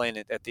by playing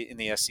it in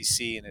the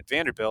SEC and at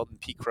Vanderbilt,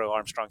 and Pete Crow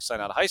Armstrong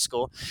signed out of high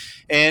school.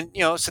 And,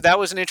 so that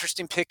was an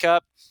interesting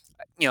pickup.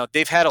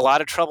 They've had a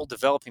lot of trouble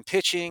developing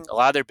pitching. A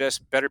lot of their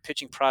better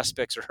pitching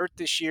prospects are hurt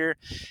this year.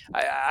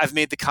 I've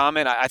made the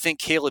comment, I think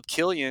Caleb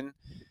Killian,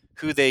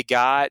 who they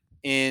got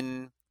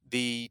in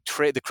the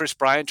Chris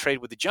Bryant trade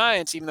with the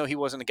Giants, even though he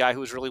wasn't a guy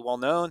who was really well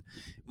known,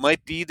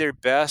 might be their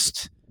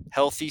best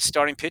healthy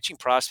starting pitching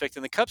prospect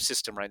in the Cubs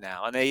system right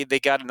now. And they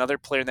got another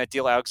player in that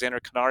deal, Alexander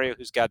Canario,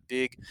 who's got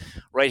big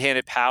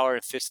right-handed power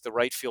and fits the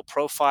right field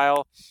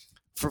profile.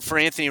 For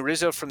Anthony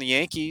Rizzo from the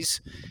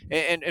Yankees,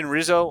 and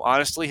Rizzo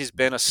honestly has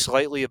been a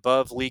slightly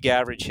above league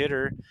average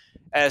hitter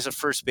as a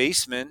first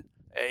baseman,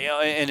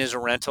 and as a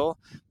rental.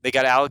 They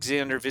got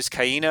Alexander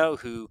Vizcaíno,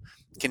 who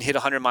can hit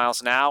 100 miles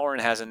an hour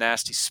and has a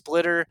nasty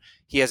splitter.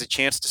 He has a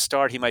chance to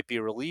start. He might be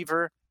a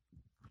reliever.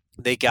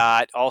 They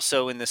got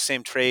also in the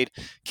same trade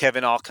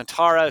Kevin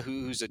Alcantara,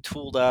 who's a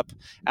tooled-up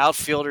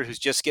outfielder who's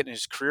just getting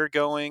his career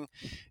going.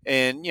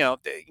 And,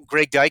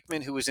 Greg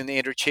Deichmann, who was in the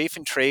Andrew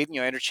Chafin trade.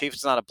 Andrew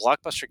Chafin's not a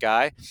blockbuster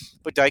guy,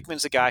 but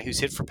Deichmann's a guy who's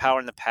hit for power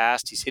in the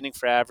past. He's hitting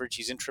for average.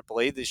 He's in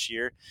AAA this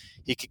year.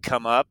 He could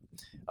come up.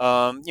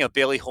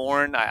 Bailey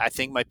Horn, I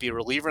think, might be a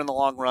reliever in the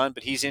long run,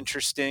 but he's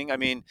interesting. I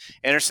mean,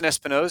 Anderson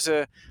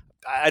Espinoza,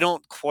 I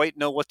don't quite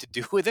know what to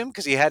do with him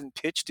because he hadn't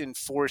pitched in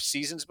 4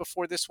 seasons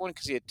before this one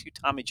because he had 2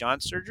 Tommy John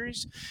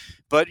surgeries.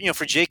 But,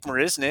 for Jake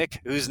Marisnick,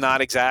 who's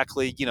not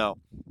exactly,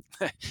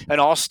 an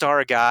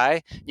all-star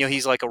guy,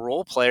 he's like a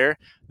role player.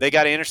 They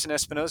got Anderson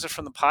Espinoza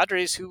from the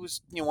Padres, who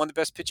was, one of the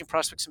best pitching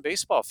prospects in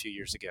baseball a few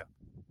years ago.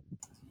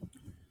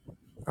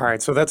 All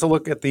right, so that's a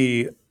look at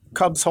the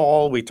Cubs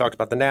haul. We talked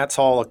about the Nats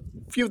haul,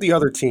 a few of the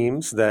other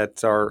teams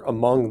that are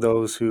among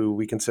those who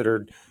we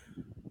considered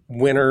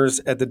winners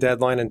at the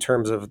deadline in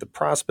terms of the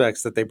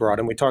prospects that they brought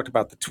in. We talked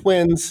about the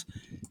Twins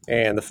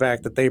and the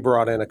fact that they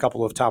brought in a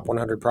couple of top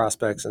 100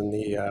 prospects in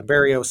the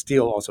Barrios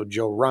deal, also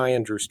Joe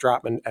Ryan, Drew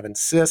Strotman, Evan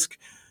Sisk.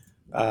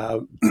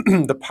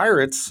 The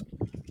Pirates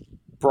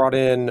brought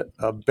in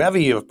a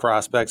bevy of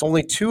prospects,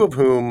 only 2 of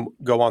whom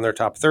go on their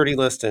top 30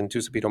 list, in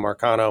Tucipito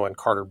Marcano and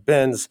Carter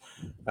Benz,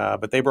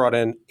 but they brought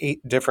in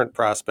 8 different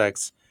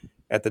prospects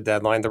at the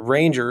deadline. The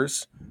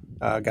Rangers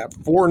got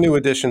 4 new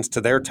additions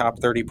to their top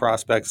 30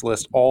 prospects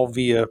list, all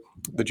via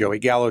the Joey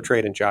Gallo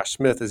trade, and Josh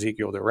Smith,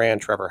 Ezekiel Duran,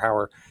 Trevor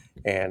Hauer,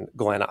 and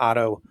Glenn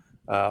Otto.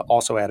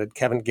 Also added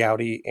Kevin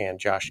Gowdy and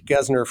Josh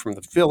Gesner from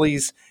the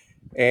Phillies.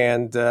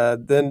 And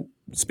then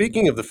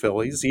speaking of the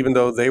Phillies, even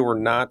though they were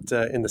not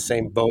in the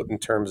same boat in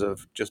terms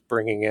of just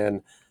bringing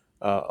in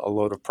a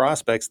load of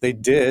prospects, they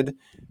did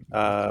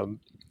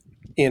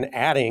in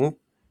adding.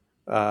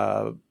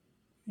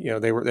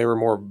 They were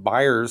more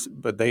buyers,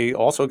 but they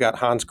also got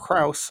Hans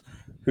Kraus,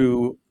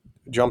 who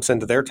jumps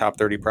into their top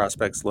 30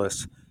 prospects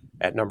list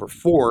at number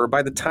 4.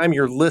 By the time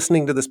you're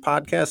listening to this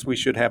podcast, we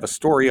should have a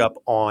story up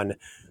on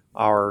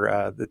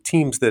our the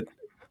teams that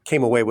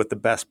came away with the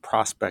best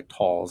prospect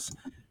hauls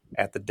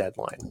at the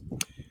deadline.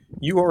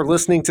 You are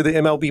listening to the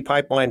MLB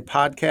Pipeline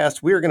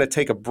podcast. We are going to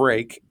take a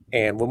break,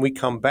 and when we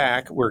come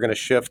back, we're going to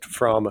shift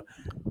from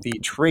the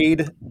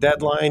trade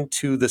deadline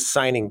to the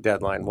signing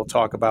deadline. We'll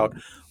talk about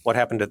what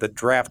happened at the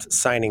draft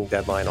signing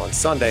deadline on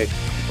Sunday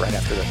right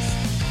after this.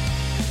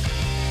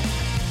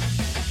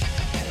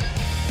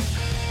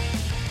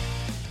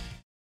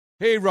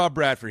 Hey, Rob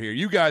Bradford here.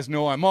 You guys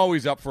know I'm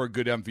always up for a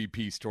good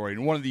MVP story,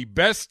 and one of the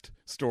best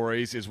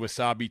stories is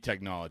Wasabi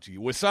Technology.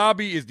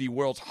 Wasabi is the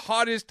world's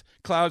hottest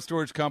cloud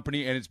storage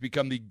company, and it's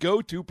become the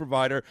go-to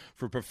provider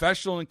for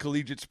professional and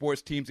collegiate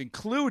sports teams,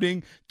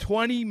 including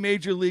 20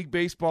 Major League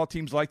Baseball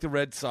teams like the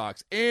Red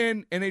Sox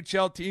and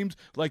NHL teams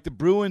like the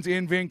Bruins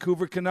and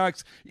Vancouver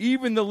Canucks.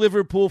 Even the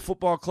Liverpool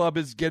Football Club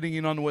is getting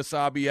in on the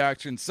Wasabi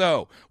action.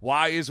 So,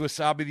 why is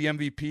Wasabi the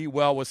MVP?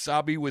 Well,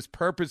 Wasabi was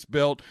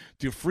purpose-built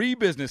to free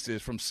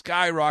businesses from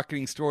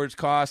skyrocketing storage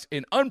costs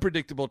and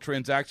unpredictable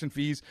transaction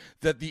fees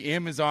that the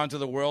Amazons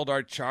of the world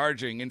are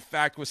charging. In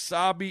fact,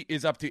 Wasabi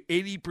is up to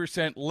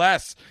 80%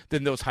 less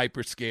than those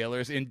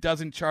hyperscalers and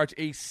doesn't charge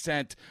a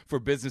cent for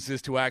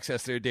businesses to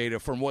access their data.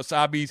 From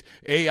Wasabi's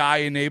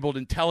AI-enabled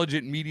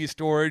intelligent media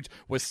storage,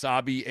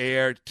 Wasabi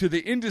Air, to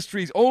the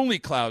industry's only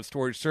cloud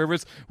storage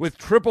service with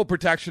triple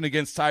protection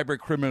against cyber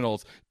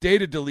criminals,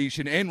 data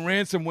deletion, and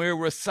ransomware,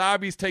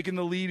 Wasabi's taken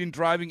the lead in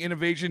driving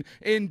innovation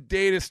in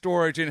data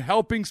storage and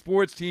helping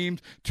sports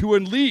teams to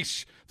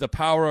unleash the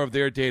power of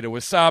their data.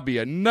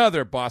 Wasabi,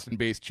 another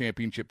Boston-based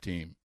championship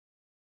team.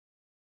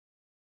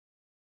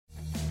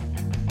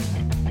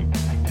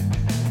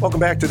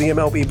 Welcome back to the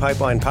MLB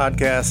Pipeline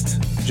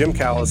podcast. Jim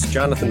Callis,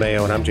 Jonathan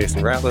Mayo, and I'm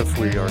Jason Ratliff.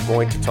 We are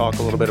going to talk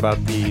a little bit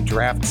about the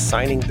draft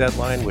signing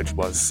deadline, which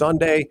was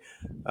Sunday.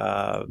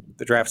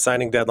 The draft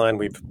signing deadline,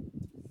 we've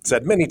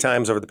said many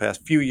times over the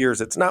past few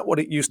years, it's not what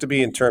it used to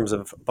be in terms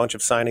of a bunch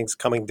of signings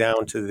coming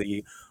down to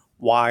the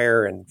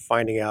wire and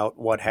finding out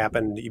what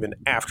happened even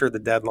after the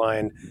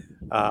deadline.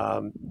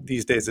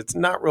 These days, it's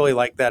not really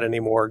like that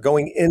anymore.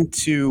 Going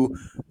into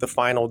the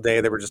final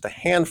day, there were just a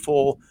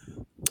handful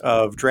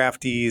of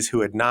draftees who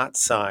had not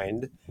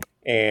signed.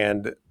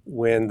 And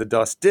when the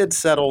dust did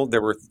settle,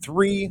 there were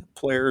 3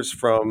 players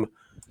from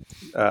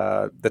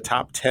the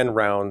top 10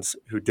 rounds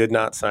who did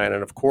not sign.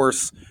 And of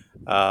course,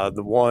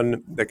 the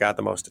one that got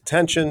the most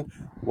attention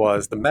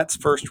was the Mets'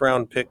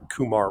 first-round pick,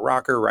 Kumar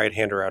Rocker,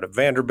 right-hander out of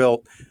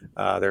Vanderbilt.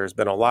 There's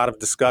been a lot of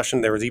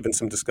discussion. There was even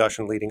some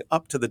discussion leading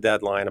up to the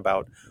deadline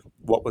about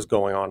what was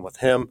going on with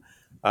him.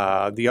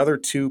 The other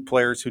 2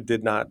 players who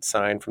did not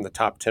sign from the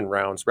top 10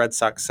 rounds, Red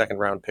Sox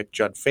second-round pick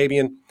Jud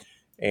Fabian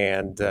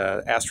and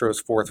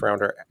Astros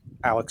fourth-rounder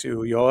Alex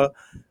Ulloa.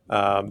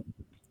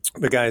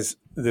 But guys,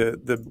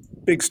 the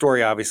big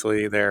story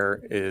obviously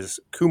there is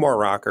Kumar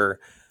Rocker.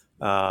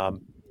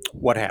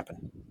 What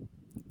happened?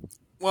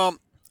 Well,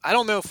 I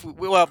don't know if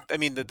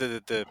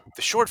the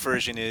short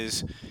version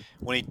is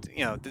when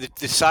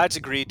the sides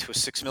agreed to a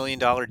 $6 million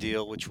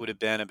deal, which would have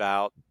been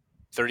about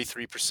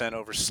 33%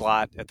 over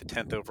slot at the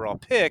 10th overall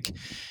pick.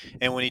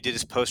 And when he did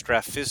his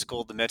post-draft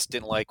physical, the Mets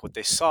didn't like what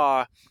they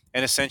saw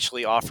and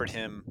essentially offered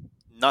him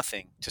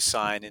nothing to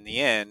sign in the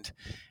end.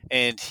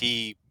 And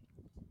he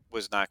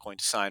was not going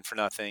to sign for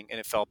nothing, and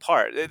it fell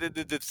apart.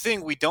 The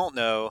thing we don't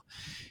know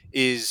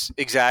is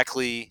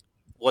exactly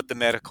what the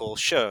medical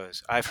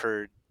shows. I've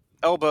heard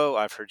elbow,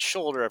 I've heard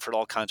shoulder, I've heard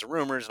all kinds of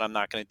rumors, and I'm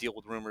not going to deal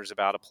with rumors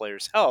about a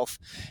player's health,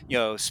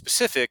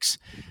 specifics.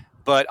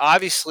 But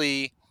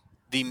obviously,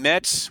 the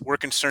Mets were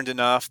concerned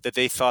enough that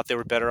they thought they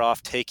were better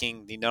off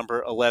taking the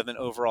number 11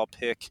 overall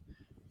pick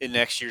in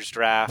next year's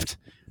draft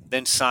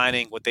than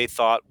signing what they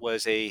thought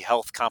was a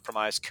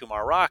health-compromised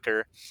Kumar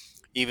Rocker,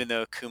 even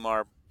though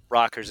Kumar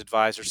Rocker's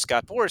advisor,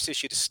 Scott Boras,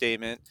 issued a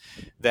statement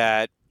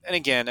that, and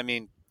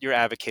again, you're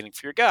advocating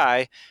for your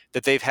guy,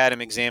 that they've had him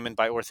examined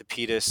by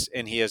orthopedists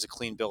and he has a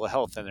clean bill of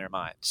health in their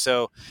mind.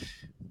 So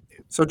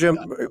Jim,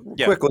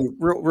 quickly,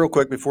 real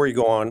quick before you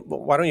go on,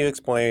 why don't you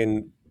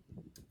explain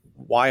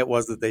why it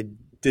was that they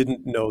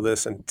didn't know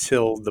this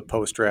until the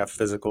post-draft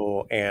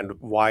physical and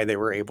why they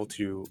were able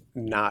to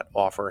not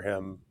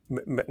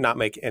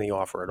make any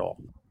offer at all?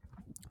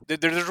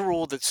 There's a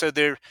rule that said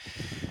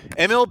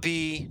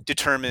MLB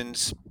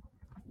determines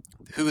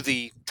who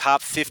the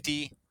top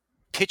 50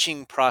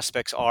 pitching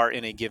prospects are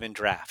in a given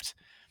draft.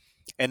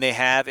 And they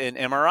have an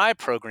MRI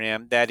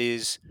program that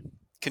is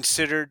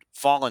considered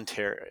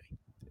voluntary,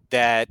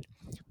 that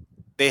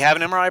they have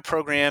an MRI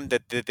program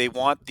that they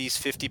want these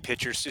 50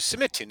 pitchers to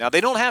submit to. Now, they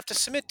don't have to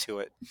submit to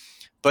it,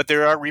 but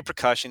there are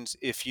repercussions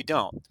if you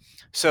don't.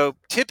 So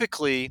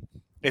typically,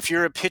 if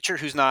you're a pitcher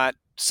who's not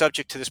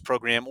subject to this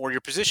program, or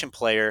your position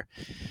player,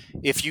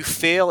 if you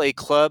fail a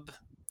club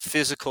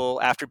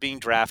physical after being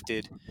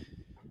drafted,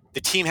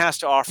 the team has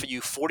to offer you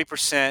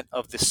 40%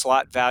 of the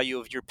slot value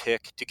of your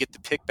pick to get the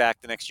pick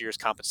back the next year as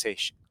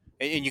compensation.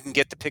 And you can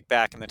get the pick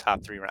back in the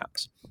top 3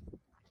 rounds.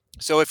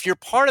 So if you're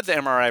part of the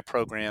MRI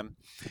program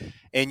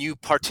and you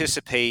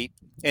participate,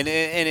 and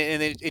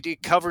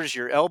it covers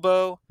your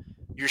elbow,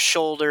 your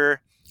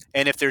shoulder,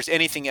 and if there's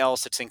anything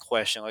else that's in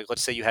question, like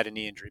let's say you had a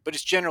knee injury, but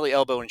it's generally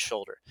elbow and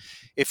shoulder.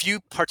 If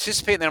you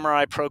participate in the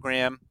MRI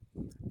program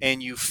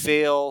and you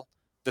fail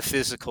the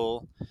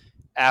physical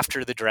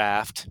after the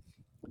draft,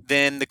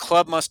 then the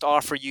club must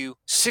offer you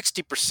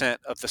 60%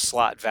 of the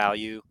slot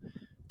value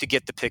to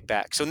get the pick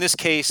back. So in this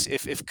case,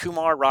 if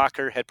Kumar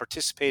Rocker had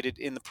participated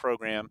in the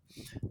program,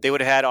 they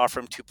would have had to offer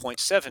him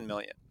 $2.7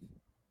 million.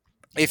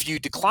 If you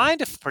decline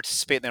to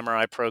participate in the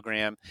MRI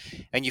program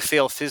and you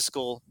fail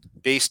physical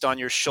based on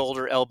your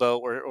shoulder, elbow,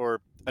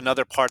 or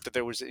another part that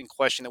there was in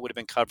question that would have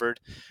been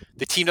covered,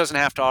 the team doesn't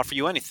have to offer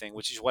you anything,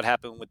 which is what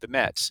happened with the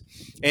Mets.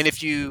 And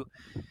if you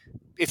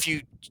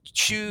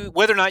choose,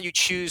 whether or not you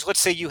choose, let's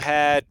say you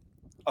had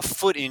a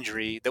foot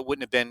injury that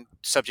wouldn't have been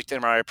subject to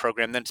the MRI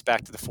program, then it's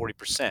back to the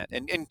 40%.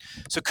 And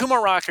so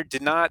Kumar Rocker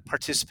did not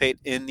participate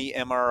in the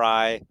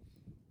MRI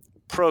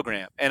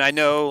program. And I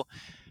know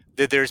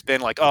that there's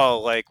been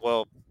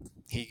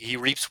he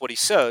reaps what he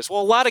sows.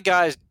 Well, a lot of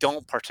guys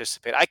don't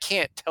participate. I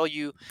can't tell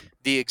you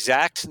the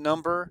exact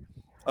number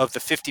of the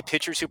 50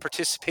 pitchers who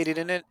participated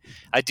in it.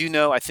 I do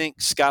know, I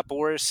think Scott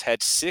Boras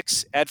had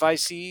 6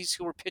 advisees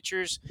who were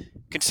pitchers,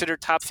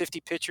 considered top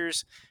 50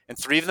 pitchers, and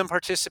 3 of them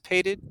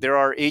participated. There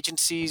are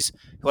agencies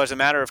who, as a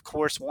matter of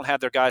course, won't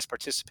have their guys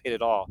participate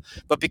at all.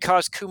 But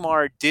because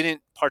Kumar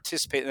didn't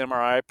participate in the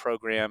MRI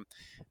program,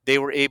 they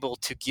were able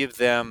to give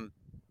them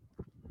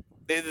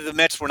 – the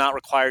Mets were not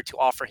required to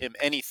offer him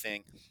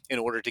anything in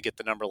order to get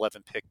the number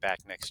 11 pick back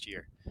next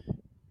year.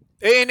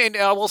 And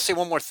I will say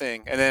one more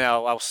thing, and then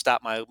I'll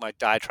stop my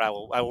diatribe.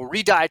 I will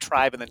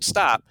re-diatribe and then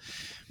stop.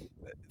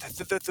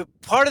 The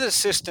part of the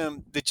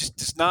system that just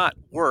does not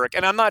work,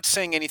 and I'm not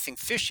saying anything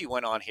fishy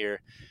went on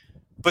here,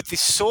 but the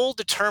sole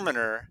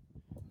determiner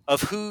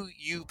of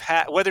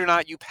whether or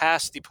not you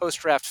pass the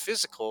post-draft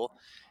physical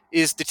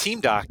is the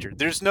team doctor.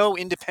 There's no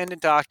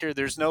independent doctor.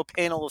 There's no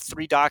panel of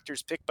 3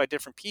 doctors picked by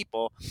different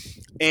people.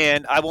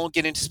 And I won't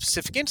get into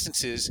specific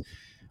instances,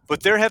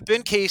 but there have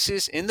been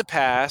cases in the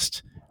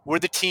past where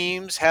the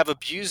teams have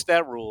abused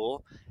that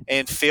rule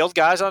and failed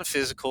guys on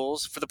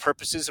physicals for the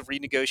purposes of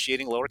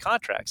renegotiating lower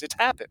contracts. It's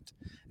happened.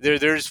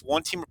 There's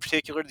one team in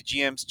particular, the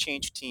GM's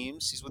changed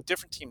teams. He's with a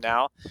different team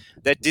now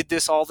that did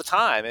this all the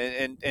time.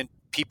 And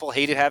people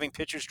hated having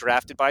pitchers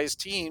drafted by his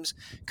teams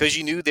because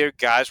you knew their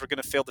guys were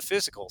going to fail the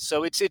physical.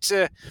 So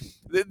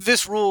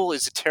this rule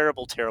is a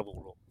terrible, terrible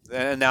rule.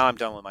 And now I'm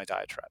done with my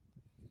diatribe.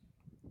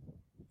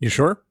 You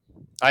sure?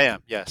 I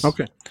am, yes.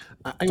 Okay.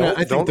 I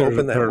think don't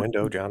open that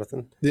window,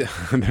 Jonathan. Yeah,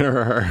 there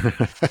are.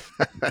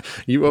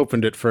 You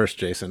opened it first,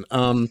 Jason.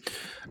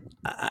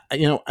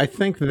 I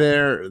think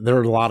there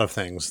are a lot of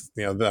things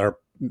that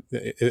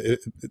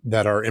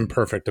are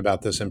imperfect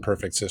about this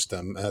imperfect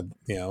system.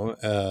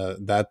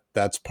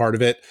 That's part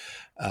of it.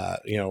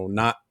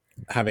 Not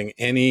having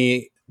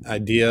any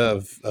idea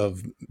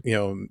of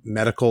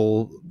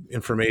medical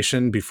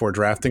information before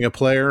drafting a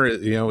player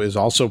is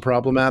also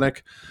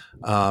problematic,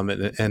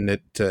 and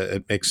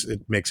it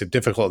makes it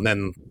difficult, and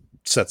then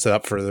sets it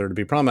up for there to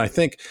be a problem. I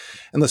think,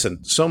 and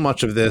listen, so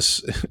much of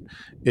this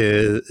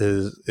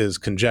is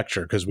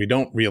conjecture because we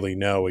don't really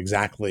know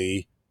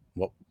exactly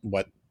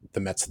what the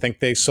Mets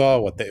think they saw,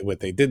 what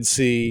they did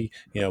see,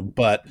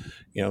 but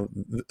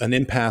an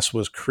impasse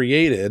was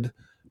created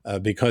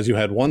because you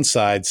had one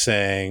side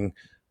saying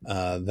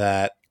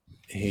that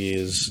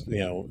his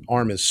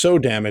arm is so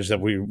damaged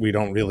that we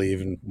don't really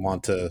even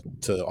want to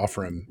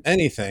offer him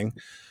anything,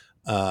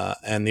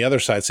 and the other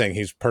side saying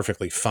he's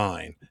perfectly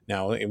fine.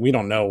 Now we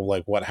don't know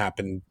what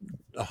happened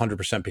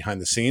 100%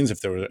 behind the scenes, if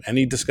there were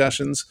any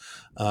discussions,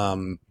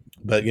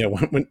 but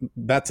when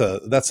that's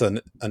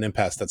an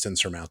impasse that's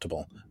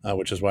insurmountable,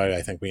 which is why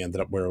I think we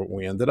ended up where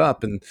we ended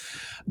up. And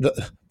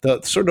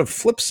the sort of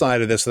flip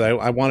side of this that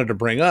I wanted to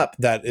bring up,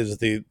 that is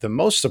the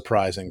most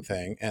surprising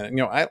thing. And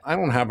I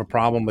don't have a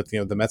problem with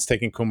the Mets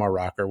taking Kumar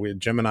Rocker.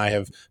 Jim and I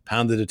have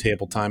pounded the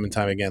table time and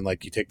time again,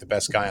 like you take the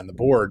best guy on the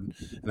board.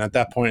 And at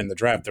that point in the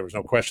draft, there was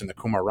no question that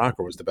Kumar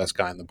Rocker was the best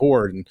guy on the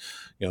board.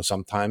 And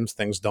sometimes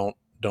things don't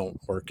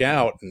work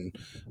out, and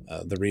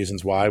the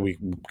reasons why we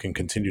can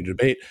continue to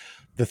debate.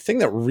 The thing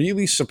that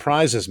really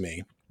surprises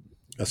me,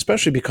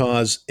 especially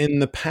because in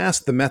the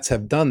past the Mets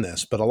have done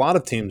this, but a lot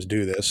of teams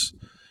do this,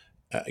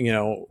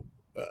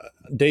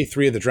 day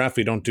 3 of the draft,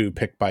 we don't do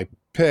pick by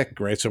pick,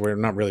 right? So we're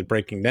not really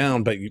breaking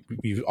down, but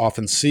you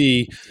often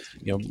see,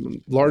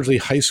 largely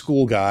high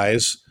school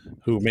guys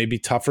who may be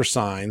tougher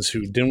signs,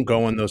 who didn't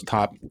go in those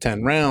top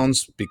 10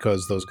 rounds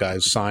because those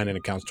guys sign and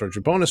it counts towards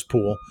your bonus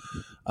pool.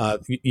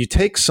 You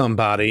take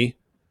somebody,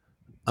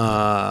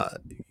 as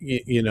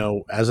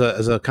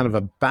a kind of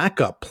a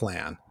backup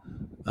plan.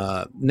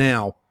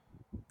 Now,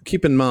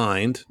 keep in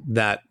mind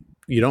that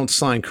you don't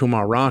sign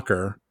Kumar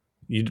Rocker.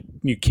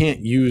 You can't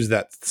use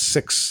that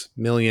 $6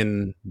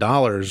 million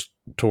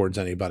towards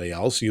anybody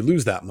else. You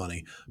lose that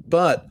money.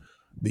 But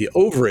the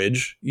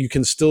overage you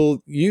can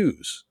still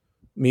use,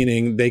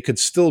 meaning they could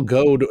still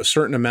go to a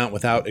certain amount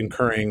without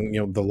incurring,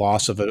 the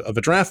loss of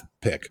a draft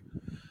pick.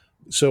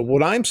 So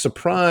what I'm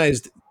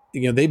surprised,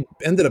 they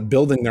ended up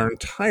building their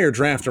entire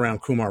draft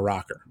around Kumar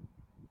Rocker.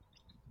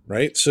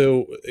 Right.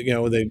 So,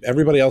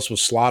 everybody else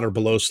was slot or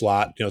below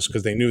slot,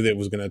 because they knew that it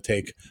was going to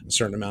take a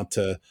certain amount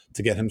to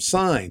get him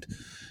signed.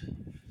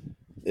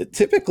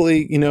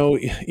 Typically,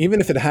 even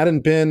if it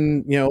hadn't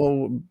been,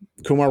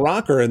 Kumar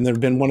Rocker and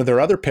there'd been one of their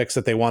other picks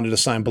that they wanted to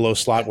sign below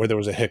slot where there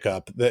was a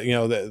hiccup,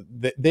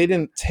 that, they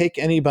didn't take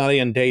anybody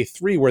on day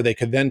 3 where they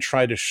could then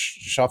try to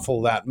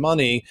shuffle that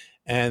money.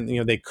 And,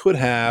 they could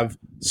have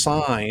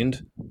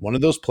signed one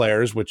of those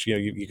players, which,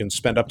 you can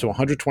spend up to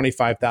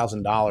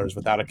 $125,000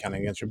 without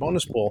accounting against your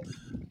bonus pool.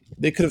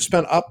 They could have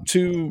spent up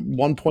to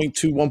 $1.2,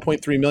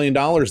 $1.3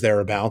 million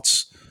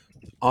thereabouts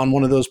on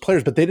one of those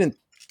players, but they didn't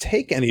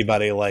take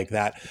anybody like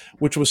that,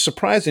 which was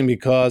surprising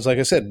because, like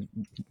I said,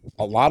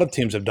 a lot of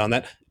teams have done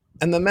that.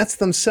 And the Mets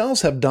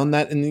themselves have done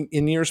that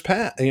in years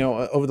past,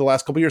 over the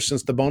last couple of years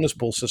since the bonus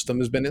pool system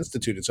has been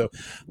instituted. So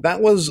that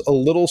was a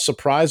little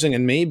surprising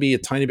and maybe a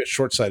tiny bit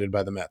short-sighted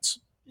by the Mets.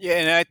 Yeah,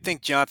 and I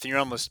think, Jonathan, you're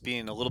almost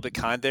being a little bit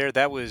kind there.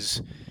 That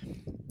was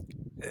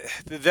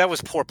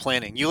poor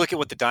planning. You look at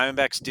what the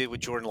Diamondbacks did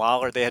with Jordan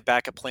Lawler. They had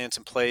backup plans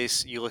in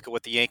place. You look at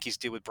what the Yankees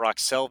did with Brock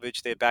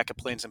Selvage. They had backup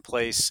plans in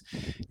place.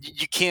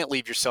 You can't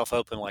leave yourself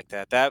open like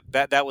that.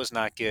 That was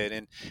not good.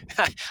 And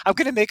I'm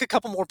going to make a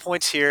couple more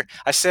points here.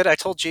 I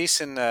told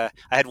Jason I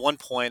had 1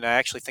 point. I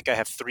actually think I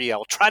have 3. I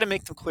will try to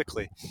make them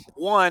quickly.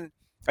 One,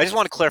 I just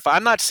want to clarify.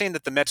 I'm not saying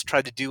that the Mets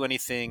tried to do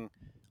anything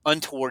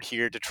untoward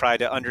here to try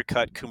to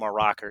undercut Kumar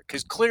Rocker,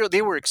 because clearly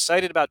they were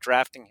excited about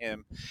drafting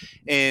him,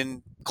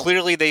 and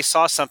clearly they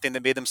saw something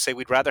that made them say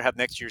we'd rather have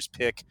next year's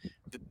pick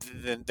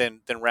than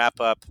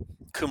wrap up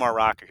Kumar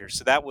Rocker here.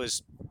 So that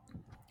was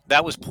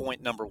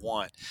point number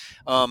 1.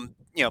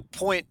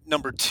 Point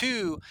number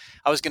 2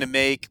 I was going to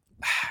make,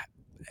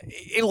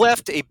 it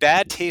left a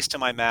bad taste in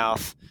my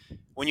mouth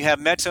when you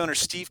have Mets owner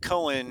Steve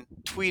Cohen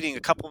tweeting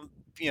a couple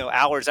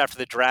hours after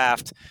the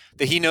draft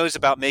that he knows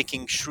about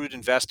making shrewd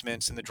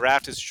investments, and the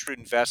draft is a shrewd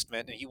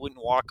investment, and he wouldn't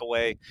walk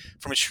away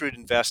from a shrewd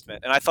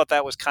investment. And I thought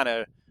that was kind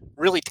of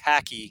really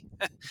tacky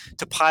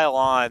to pile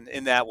on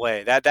in that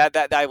way.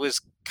 That I was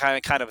kind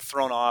of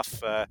thrown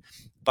off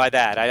by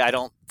that. I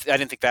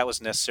didn't think that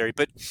was necessary.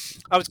 But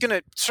I was going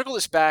to circle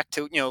this back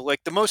to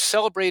like the most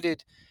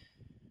celebrated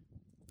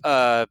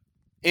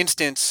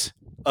instance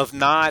of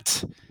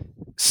not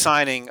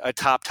signing a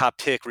top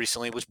pick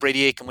recently was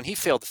Brady Aiken when he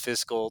failed the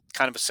physical,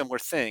 kind of a similar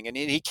thing. And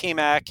he came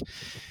back,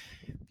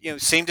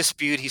 same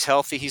dispute. He's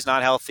healthy, he's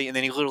not healthy. And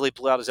then he literally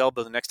blew out his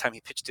elbow the next time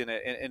he pitched in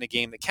a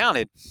game that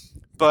counted.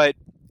 But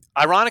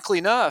ironically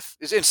enough,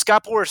 and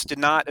Scott Boras did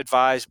not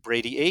advise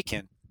Brady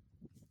Aiken,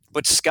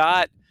 but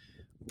Scott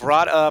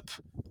brought up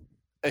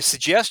a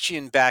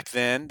suggestion back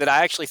then that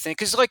I actually think,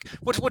 because like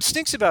what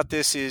stinks about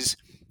this is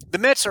the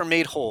Mets are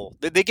made whole.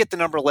 They get the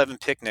number 11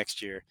 pick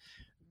next year.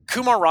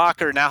 Kumar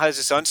Rocker now has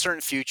this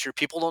uncertain future.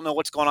 People don't know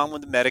what's going on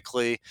with him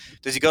medically.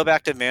 Does he go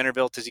back to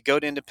Vanderbilt? Does he go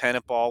to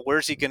independent ball?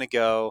 Where's he going to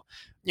go?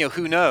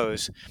 Who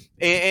knows?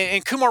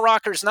 And Kumar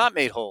Rocker is not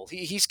made whole.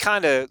 He's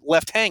kind of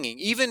left hanging.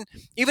 Even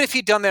if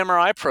he'd done the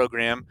MRI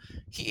program,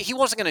 he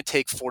wasn't going to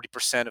take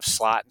 40% of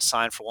slot and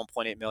sign for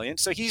 $1.8 million.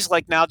 So he's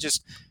like now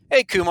just,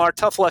 hey, Kumar,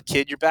 tough luck,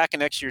 kid. You're back in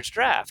next year's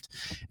draft.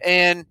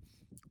 And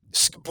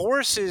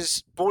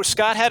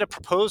Scott had a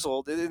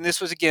proposal, and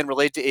this was again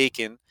related to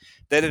Aiken,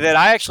 that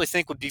I actually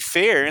think would be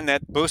fair, and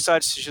that both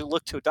sides should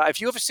look to adopt. If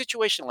you have a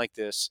situation like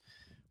this,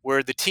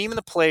 where the team and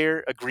the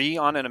player agree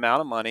on an amount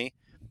of money,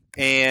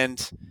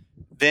 and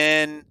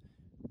then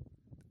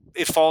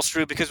it falls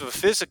through because of a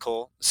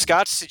physical,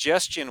 Scott's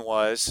suggestion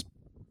was,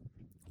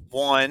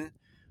 1,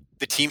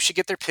 the team should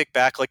get their pick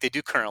back like they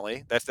do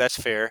currently. That's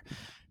fair.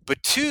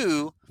 But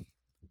 2,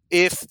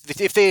 if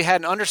they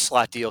had an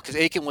underslot deal, because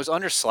Aiken was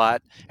underslot,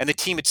 and the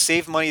team had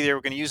saved money they were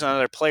going to use on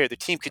another player, the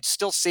team could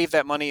still save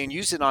that money and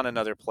use it on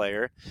another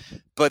player.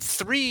 But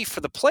 3, for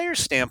the player's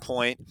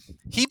standpoint,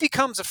 he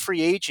becomes a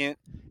free agent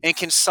and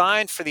can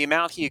sign for the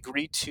amount he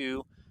agreed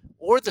to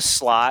or the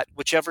slot,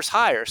 whichever's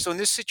higher. So in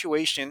this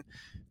situation,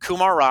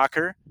 Kumar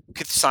Rocker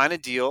could sign a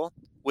deal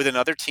with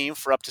another team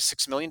for up to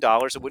 $6 million.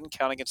 It wouldn't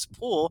count against the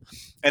pool.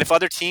 And if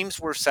other teams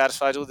were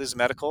satisfied with his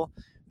medical,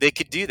 they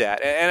could do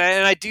that.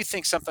 And I do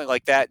think something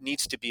like that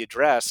needs to be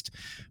addressed,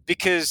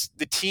 because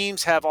the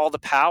teams have all the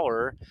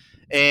power,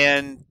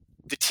 and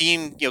the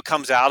team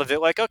comes out of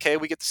it like, okay,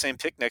 we get the same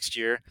pick next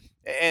year,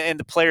 and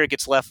the player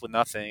gets left with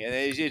nothing. And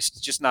it's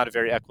just not a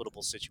very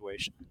equitable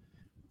situation.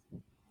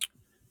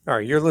 All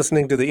right, you're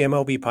listening to the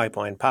MLB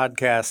Pipeline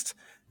podcast.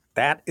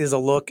 That is a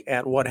look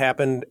at what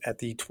happened at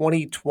the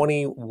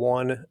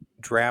 2021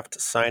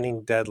 draft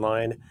signing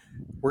deadline.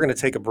 We're going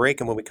to take a break,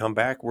 and when we come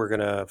back, we're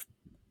going to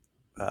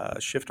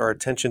shift our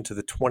attention to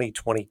the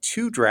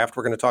 2022 draft.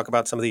 We're going to talk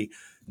about some of the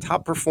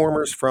top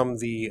performers from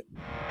the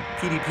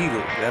PDP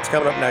League. That's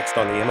coming up next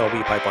on the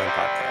MLB Pipeline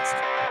Podcast.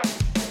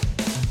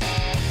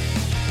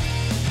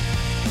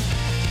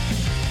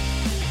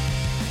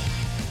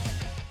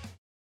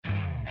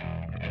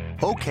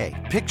 Okay,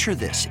 picture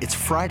this. It's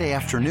Friday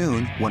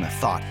afternoon when a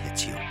thought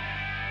hits you.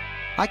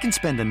 I can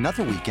spend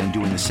another weekend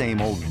doing the same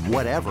old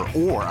whatever,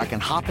 or I can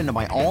hop into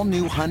my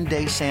all-new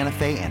Hyundai Santa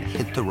Fe and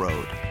hit the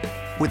road.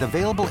 With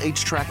available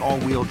H-Track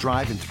all-wheel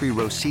drive and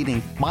 3-row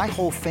seating, my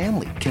whole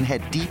family can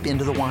head deep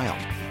into the wild.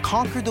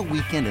 Conquer the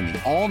weekend in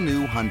the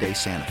all-new Hyundai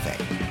Santa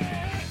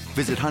Fe.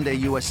 Visit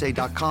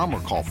HyundaiUSA.com or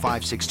call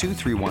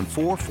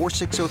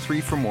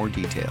 562-314-4603 for more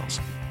details.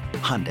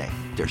 Hyundai,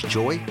 there's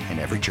joy in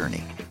every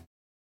journey.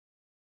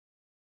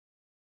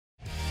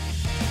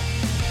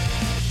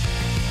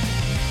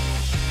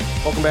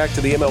 Welcome back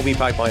to the MLB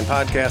Pipeline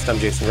Podcast. I'm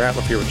Jason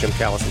Ratliff here with Jim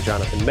Callis and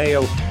Jonathan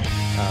Mayo.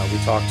 We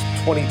talked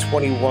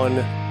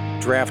 2021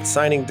 draft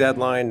signing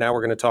deadline. Now we're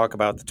going to talk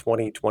about the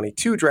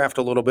 2022 draft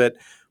a little bit.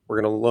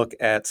 We're going to look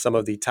at some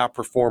of the top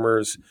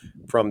performers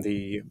from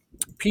the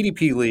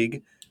PDP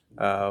League,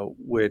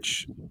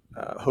 which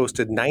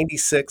hosted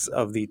 96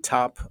 of the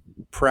top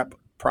prep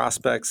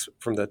prospects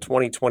from the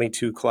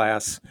 2022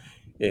 class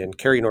in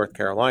Cary, North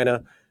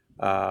Carolina.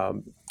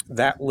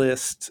 That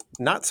list,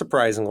 not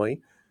surprisingly,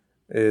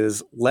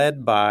 is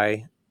led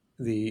by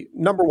the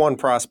number one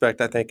prospect,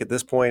 I think, at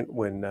this point.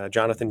 When,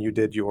 Jonathan, you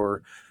did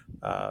your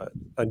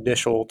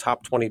initial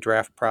top 20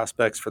 draft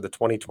prospects for the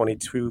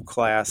 2022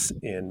 class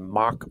in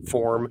mock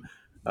form,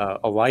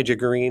 Elijah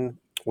Green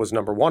was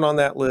number one on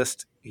that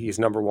list. He's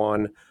number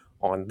one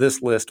on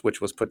this list,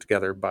 which was put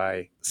together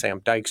by Sam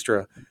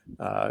Dykstra,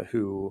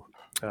 who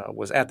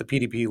was at the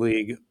PDP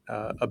League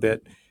a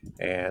bit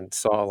and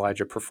saw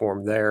Elijah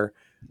perform there.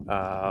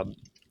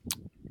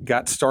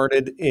 Got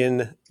started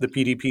in the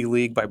PDP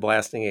League by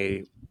blasting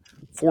a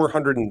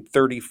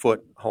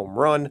 430-foot home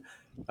run.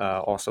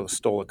 Also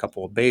stole a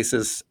couple of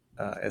bases.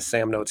 As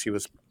Sam notes, he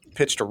was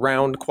pitched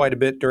around quite a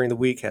bit during the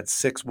week, had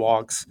 6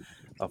 walks,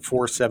 a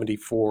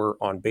 474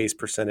 on base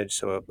percentage,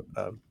 so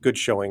a good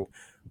showing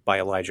by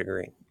Elijah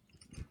Green.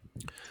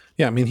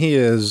 Yeah, I mean, he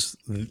is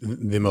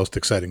the most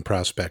exciting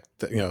prospect,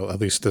 at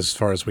least as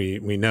far as we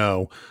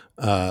know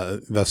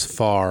thus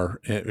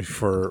far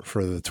for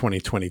the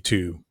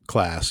 2022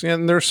 class.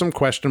 And there's some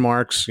question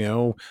marks,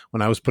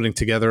 when I was putting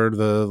together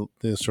the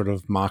sort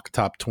of mock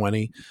top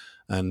 20,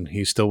 and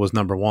he still was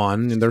number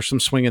one. And there's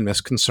some swing and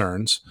miss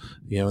concerns,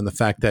 and the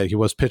fact that he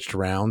was pitched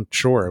around,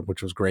 sure,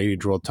 which was great. He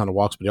drew a ton of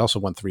walks, but he also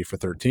went 3 for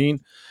 13.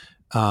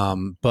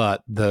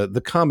 But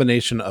the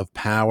combination of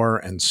power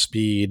and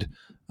speed,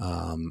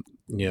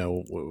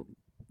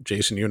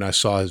 Jason, you and I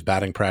saw his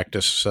batting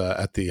practice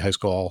at the high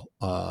school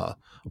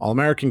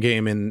All-American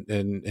game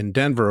in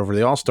Denver over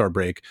the All-Star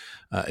break.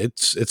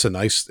 It's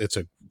a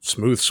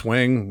smooth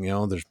swing.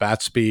 There's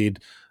bat speed,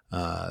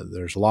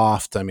 there's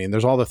loft. I mean,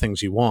 there's all the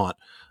things you want.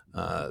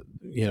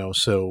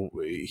 So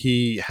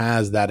he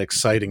has that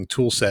exciting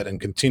tool set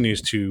and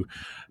continues to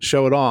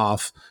show it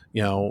off.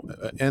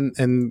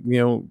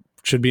 And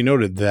should be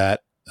noted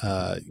that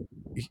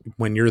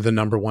when you're the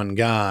number one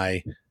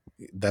guy,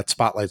 that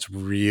spotlight's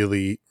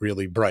really,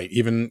 really bright,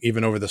 even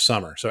over the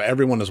summer. So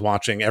everyone is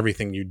watching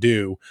everything you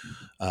do.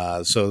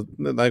 So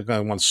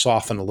I want to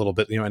soften a little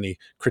bit, any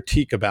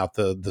critique about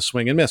the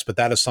swing and miss, but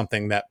that is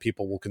something that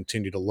people will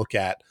continue to look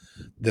at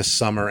this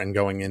summer and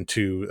going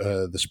into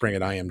the spring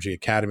at IMG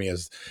Academy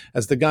as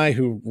the guy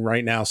who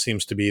right now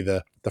seems to be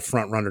the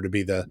front runner to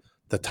be the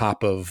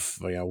top of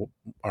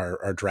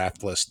our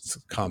draft lists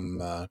come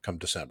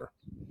December.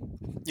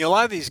 A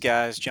lot of these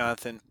guys,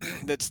 Jonathan,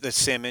 that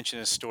Sam mentioned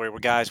in his story, were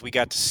guys we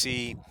got to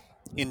see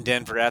in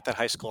Denver at that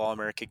high school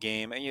All-America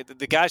game. And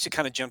the guys who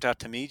kind of jumped out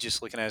to me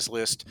just looking at his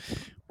list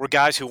were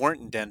guys who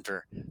weren't in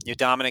Denver.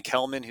 Dominic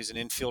Hellman, who's an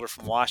infielder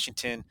from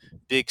Washington,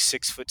 big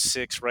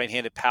 6'6"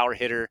 right-handed power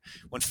hitter,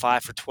 went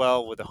 5 for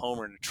 12 with a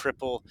homer and a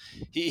triple.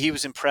 He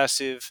was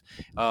impressive.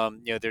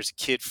 There's a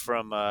kid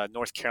from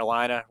North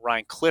Carolina,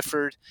 Ryan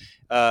Clifford,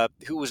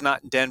 who was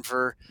not in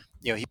Denver.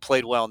 He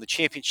played well in the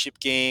championship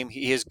game.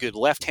 He has good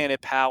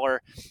left-handed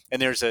power.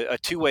 And there's a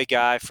two-way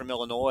guy from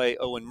Illinois,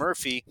 Owen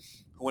Murphy,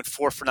 who went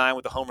 4 for 9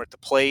 with a homer at the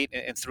plate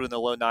and threw in the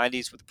low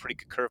 90s with a pretty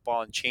good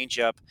curveball and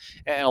changeup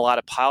and a lot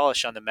of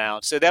polish on the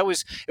mound. So it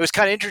was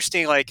kind of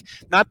interesting. Like,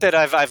 not that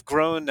I've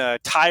grown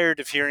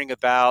tired of hearing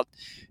about,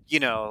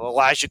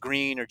 Elijah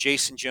Green or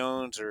Jason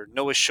Jones or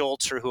Noah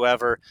Schultz or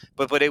whoever,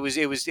 but it was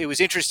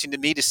interesting to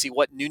me to see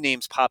what new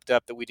names popped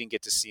up that we didn't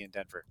get to see in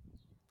Denver.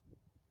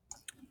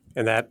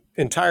 And that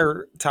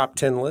entire top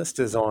 10 list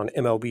is on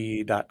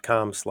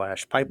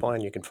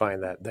MLB.com/pipeline. You can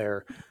find that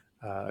there.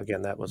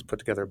 Again, that was put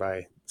together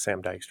by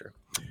Sam Dykstra.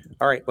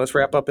 All right, let's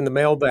wrap up in the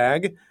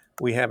mailbag.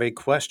 We have a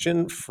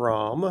question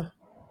from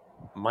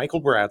Michael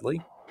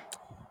Bradley,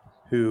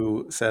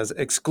 who says,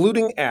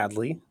 excluding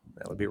Adley,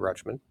 that would be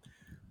Rutschman,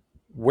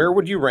 Where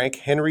would you rank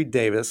Henry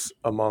Davis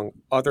among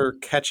other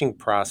catching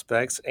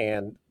prospects?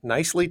 And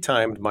nicely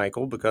timed,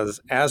 Michael, because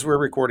as we're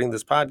recording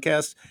this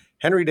podcast,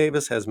 Henry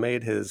Davis has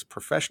made his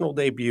professional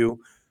debut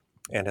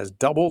and has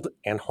doubled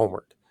and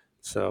homered.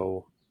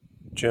 So,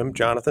 Jim,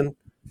 Jonathan,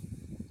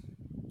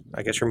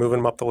 I guess you're moving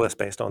him up the list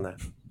based on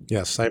that.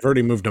 Yes, I've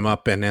already moved him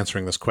up and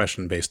answering this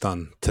question based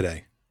on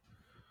today.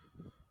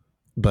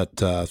 But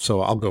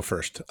so I'll go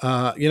first.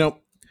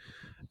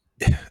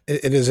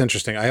 It is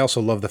interesting. I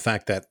also love the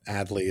fact that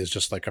Adley is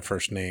just like a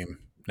first name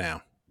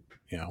now,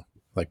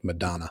 like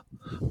Madonna.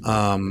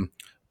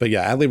 But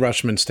yeah, Adley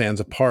Rutschman stands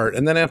apart.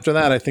 And then after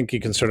that, I think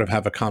you can sort of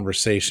have a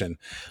conversation.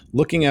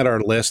 Looking at our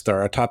list,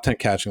 our top 10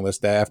 catching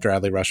list, after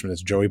Adley Rutschman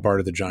is Joey Bart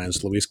of the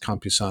Giants, Luis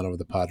Campusano of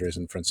the Padres,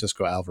 and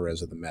Francisco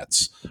Alvarez of the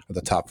Mets are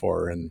the top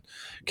four. And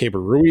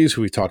Keibert Ruiz,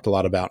 who we talked a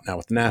lot about now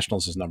with the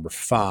Nationals, is number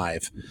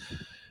 5.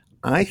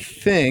 I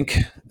think,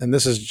 and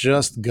this is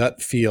just gut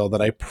feel,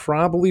 that I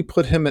probably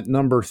put him at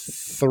number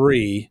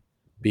 3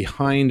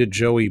 behind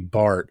Joey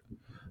Bart,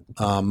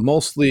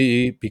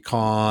 mostly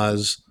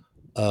because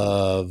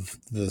of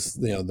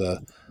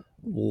the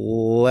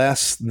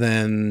less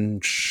than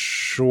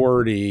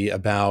shorty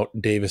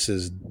about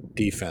Davis's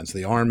defense.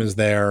 The arm is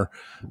there.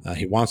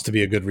 He wants to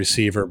be a good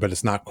receiver, but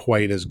it's not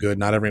quite as good.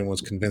 Not everyone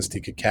was convinced he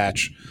could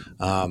catch.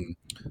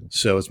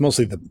 So it's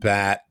mostly the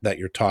bat that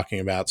you're talking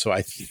about. So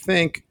I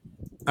think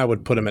I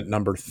would put him at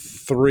number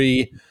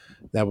 3.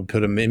 That would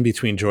put him in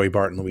between Joey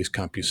Bart and Luis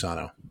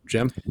Campusano.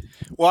 Jim?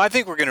 Well, I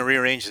think we're going to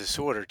rearrange this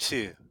order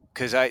too,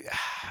 because I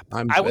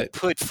would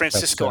put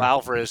Francisco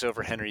Alvarez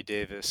over Henry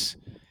Davis.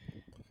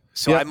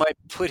 So I might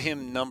put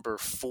him number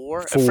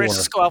 4.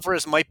 Francisco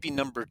Alvarez might be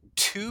number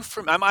 2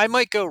 for me. I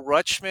might go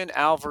Rutschman,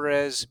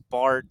 Alvarez,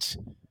 Bart,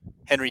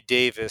 Henry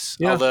Davis.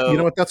 Yeah, although, you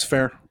know what? That's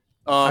fair.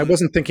 I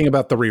wasn't thinking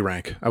about the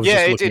re-rank. I was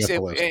just looking at the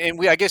list.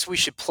 And I guess we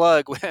should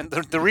plug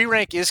the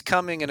re-rank is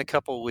coming in a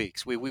couple of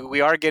weeks.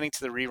 We are getting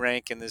to the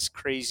re-rank in this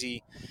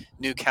crazy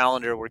new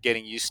calendar we're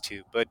getting used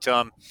to. But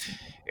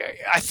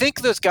I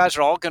think those guys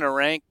are all going to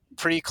rank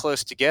pretty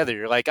close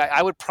together. Like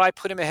I would probably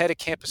put him ahead of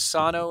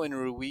Campusano and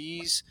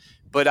Ruiz,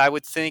 but I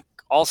would think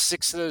all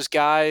 6 of those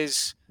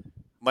guys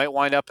might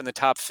wind up in the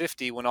top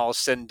 50 when all is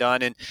said and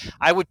done. And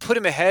I would put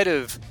him ahead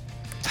of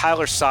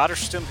Tyler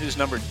Soderstrom, who's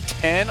number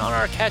 10 on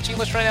our catching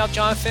list right now,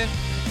 Jonathan.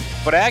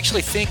 But I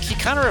actually think he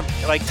kind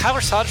of, like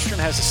Tyler Soderstrom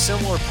has a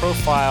similar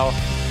profile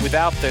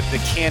without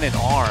the cannon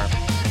arm.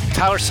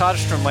 Tyler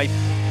Soderstrom might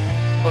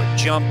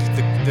jump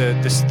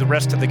the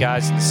rest of the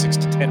guys in the 6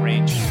 to 10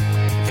 range.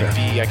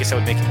 I guess I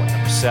would make him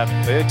number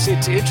 7. But it's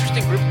an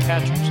interesting group of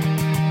catchers.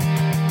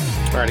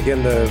 All right,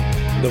 again,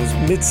 those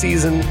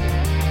mid-season,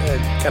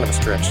 kind of a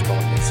stretch to call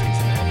it mid-season,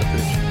 but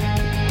the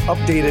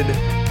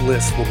updated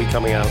list will be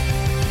coming out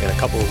in a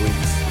couple of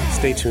weeks.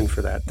 Stay tuned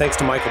for that. Thanks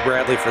to Michael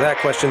Bradley for that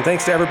question.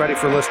 Thanks to everybody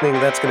for listening.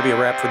 That's going to be a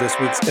wrap for this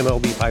week's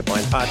MLB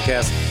Pipeline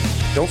podcast.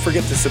 Don't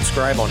forget to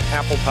subscribe on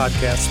Apple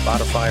Podcasts,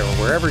 Spotify,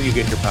 or wherever you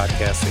get your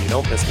podcasts so you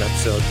don't miss an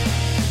episode.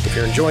 If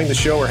you're enjoying the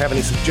show or have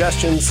any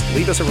suggestions,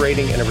 leave us a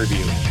rating and a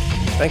review.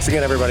 Thanks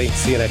again, everybody.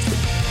 See you next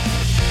week.